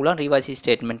කරන්න පුළුවන් රිවයිස්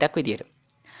ස්ටේට්මන්ට් එකක් විදියට.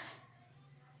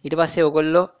 ඊට පස්සේ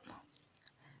ඔයගොල්ලෝ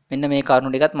මෙන්න මේ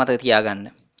කරුණු ටිකත් මතක තියාගන්න.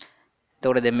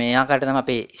 එතකොට දැන් මේ ආකාරයට තමයි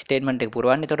අපේ ස්ටේට්මන්ට් එක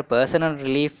පුරවන්නේ. එතකොට පර්සනල්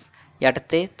රිලීෆ්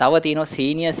යටතේ තව තියෙනවා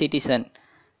සීනියර් සිටිසන්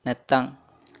නැත්තම්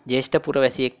ජ්‍යෙෂ්ඨ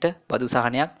පුරවැසියෙක්ට බදු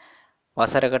සහනයක්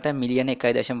වසරකට මිලියන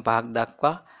 1.5ක්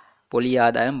දක්වා පොලි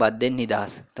ආදායම් බද්දෙන්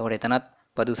නිදහස්. එතකොට එතනත්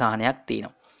බදු සහනයක්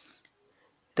තියෙනවා.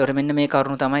 එතකොට මෙන්න මේ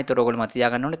කරුණු තමයි එතකොට ඔයගොල්ලෝ මතක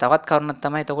තියාගන්න ඕනේ. තවත් කරුණක්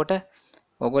තමයි එතකොට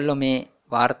ඔයගොල්ලෝ මේ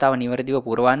වාර්තාව නිවැරදිව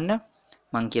පුරවන්න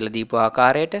මම කියලා දීපු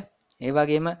ආකාරයට. ඒ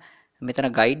වගේම මෙතන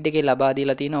ගයිඩ් එකේ ලබා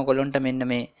දීලා තියෙනවා ඔයගොල්ලන්ට මෙන්න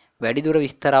මේ වැඩිදුර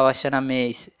විස්තර අවශ්‍ය නම් මේ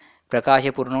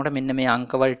ප්‍රකාශය පුරනකොට මෙන්න මේ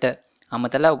අංක වලට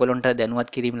අමතලා ඔයගොල්ලන්ට දැනුවත්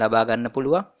කිරීම ලබා ගන්න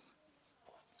පුළුවන්.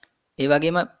 ඒ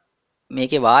වගේම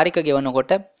මේකේ වාරික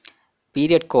ගෙවනකොට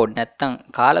පීරියඩ් කෝඩ් නැත්තම්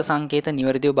කාල සංකේත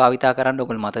නිවැරදිව භාවිතා කරන්න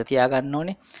ඔයගොල්ලෝ මතක තියාගන්න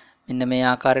ඕනේ. මෙන්න මේ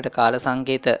ආකාරයට කාල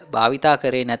සංකේත භාවිතා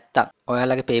කරේ නැත්තම්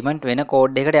ඔයාලගේ පේමන්ට් වෙන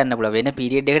කෝඩ් එකකට යන්න පුළුවන්. වෙන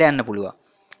පීරියඩ් එකකට යන්න පුළුවන්.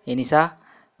 ඒ නිසා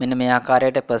මෙන්න මේ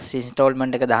ආකාරයට ෆස්ට්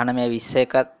ඉන්ස්ටෝල්මන්ට් එක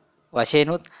 19.21ක් වශයෙන්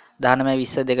උත්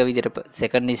 19.22 විදිහට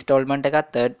සෙකන්ඩ් ඉන්ස්ටෝල්මන්ට් එකත්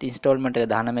තර්ඩ් ඉන්ස්ටෝල්මන්ට් එක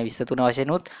 19.23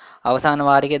 වශයෙන් උත් අවසාන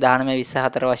වාරිකයේ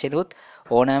 19.24 වශයෙන් උත්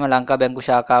ඕනෑම ලංකා බැංකු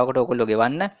ශාඛාවකට ඔයගොල්ලෝ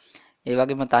ගෙවන්න. ඒ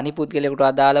වගේම තනි පුද්ගලයෙකුට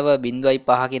අදාළව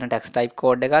 0.5 කියන ටැක්ස් ටයිප්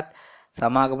කෝඩ් එකත්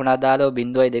සමාගමට අදාළව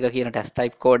 0.2 කියන ටැක්ස්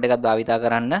ටයිප් කෝඩ් එකත් භාවිතා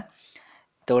කරන්න.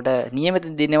 එතකොට නියමිත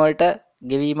දිනවලට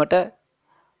ගෙවීමට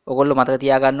ඔයගොල්ලෝ මතක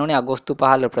තියාගන්න ඕනේ අගෝස්තු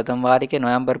 15 ප්‍රථම වාරිකය,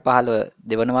 නොවැම්බර් 15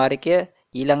 දෙවන වාරිකය,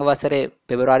 ඊළඟ වසරේ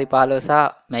පෙබරවාරි 15 සහ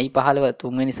මැයි 15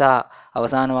 තුන්වෙනි සහ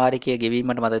අවසාන වාරිකය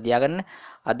ගෙවීමට මතක තියාගන්න.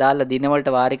 අදාළ දිනවලට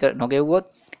වාරික නොගෙවුවොත්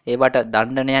ඒවට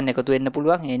දණ්ඩනයන් එකතු වෙන්න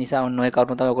පුළුවන්. ඒ නිසා ඔන්න ඔය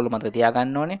කරුණු තමයි ඔයගොල්ලෝ මතක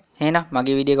තියාගන්න ඕනේ. එහෙනම්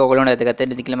මගේ වීඩියෝ එක ඔයගොල්ලන්ට වැදගත්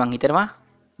වෙන්න ඉති කියලා මම හිතනවා.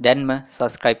 දැන්ම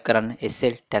subscribe කරන්න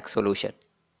SL Tax Solution.